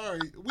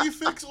 We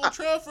fix Old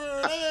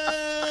Trafford.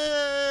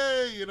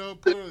 Hey,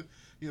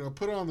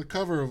 put it on the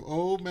cover of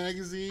O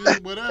magazine,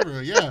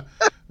 whatever. Yeah,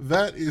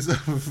 that is a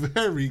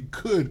very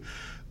good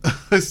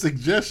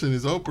suggestion.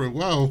 Is Oprah?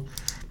 Wow,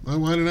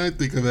 why didn't I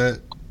think of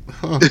that?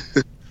 Huh.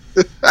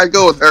 I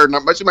go with her.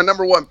 She's my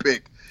number one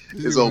pick.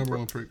 Is Oprah. Number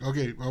one pick.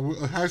 Okay,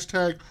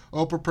 hashtag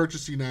Oprah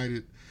Purchase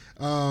United.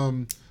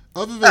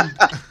 Other than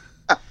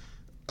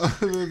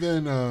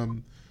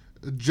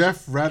Jim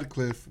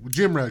Ratcliffe.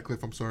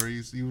 I'm sorry.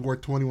 He's worth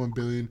 $21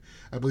 billion.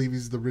 I believe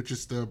he's the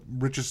richest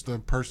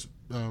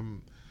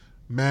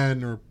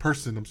man or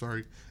person. I'm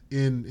sorry.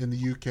 In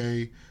the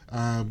UK,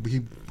 he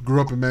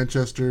grew up in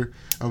Manchester.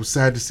 I was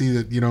sad to see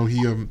that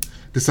he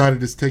decided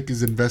to take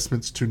his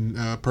investments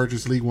to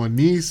purchase League One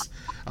Nice.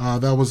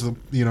 That was I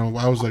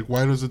was like,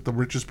 why was it the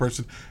richest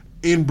person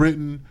in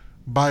Britain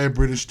by a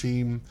British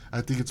team?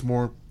 I think it's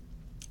more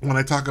when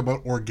I talk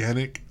about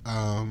organic.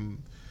 I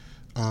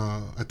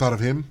thought of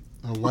him.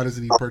 Why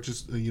doesn't he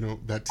purchase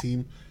that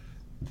team?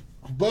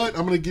 But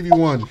I'm gonna give you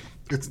one.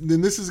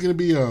 This is gonna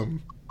be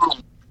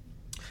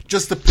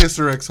just to piss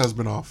her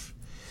ex-husband off.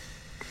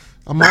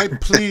 My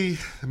plea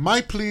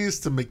is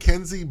to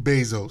Mackenzie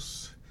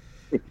Bezos.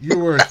 You're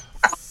worth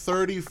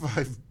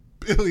 $35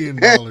 billion.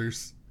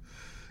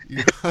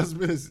 Your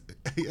husband is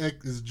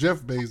Jeff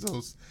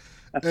Bezos,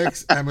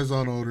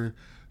 ex-Amazon owner,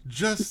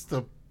 just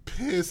to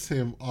piss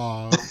him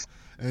off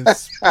and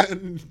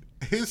spend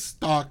his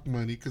stock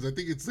money, because I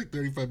think it's like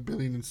 $35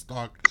 billion in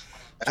stock,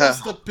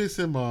 just to piss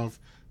him off.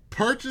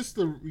 Purchase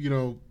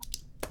the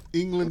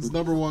England's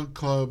number one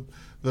club,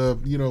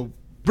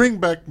 bring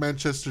back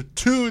Manchester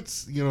to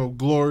its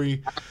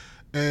glory,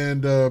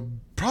 and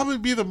probably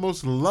be the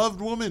most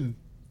loved woman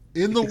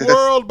in the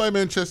world by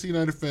Manchester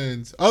United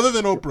fans, other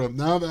than Oprah.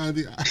 Now that I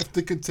have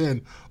to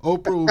contend,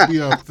 Oprah will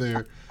be up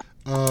there.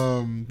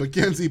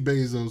 Mackenzie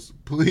Bezos,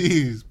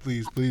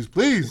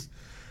 please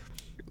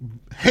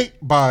hate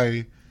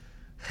buy,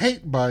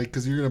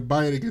 because you're gonna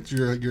buy it against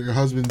your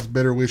husband's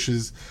better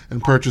wishes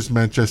and purchase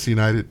Manchester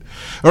United.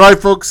 All right,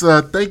 folks.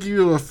 Thank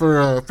you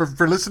for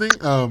listening.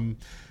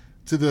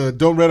 To the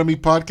Don't Red on Me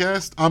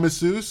podcast. I'm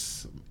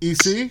Jesus,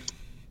 EC.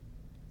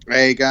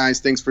 Hey, guys.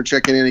 Thanks for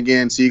checking in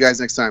again. See you guys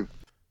next time.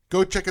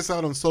 Go check us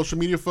out on social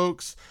media,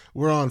 folks.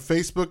 We're on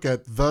Facebook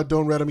at the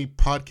Don't Red on Me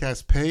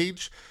podcast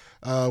page.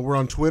 We're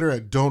on Twitter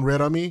at Don't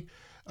Red on Me.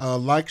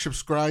 Like,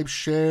 subscribe,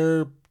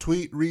 share,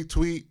 tweet,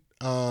 retweet.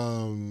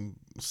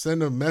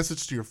 Send a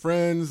message to your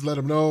friends. Let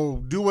them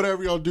know. Do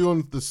whatever y'all do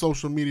in the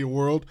social media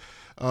world.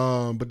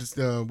 But just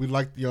we'd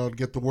like y'all to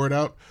get the word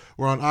out.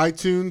 We're on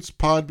iTunes,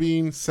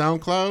 Podbean,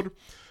 SoundCloud.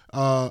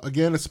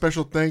 Again, a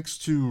special thanks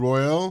to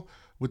Royale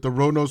with the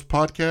Road Nose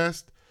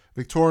Podcast,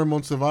 Victoria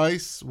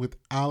Monsivice with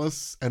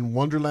Alice and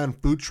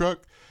Wonderland Food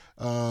Truck.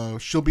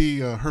 She'll be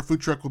her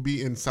food truck will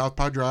be in South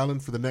Padre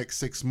Island for the next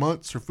 6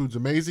 months. Her food's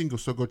amazing.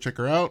 So go check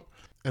her out.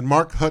 And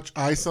Mark Hutch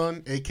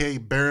Ison, aka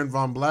Baron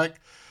Von Black,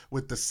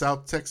 with the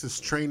South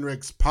Texas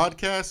Trainwrecks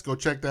Podcast. Go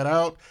check that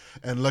out.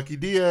 And Lucky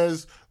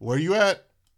Diaz, where you at?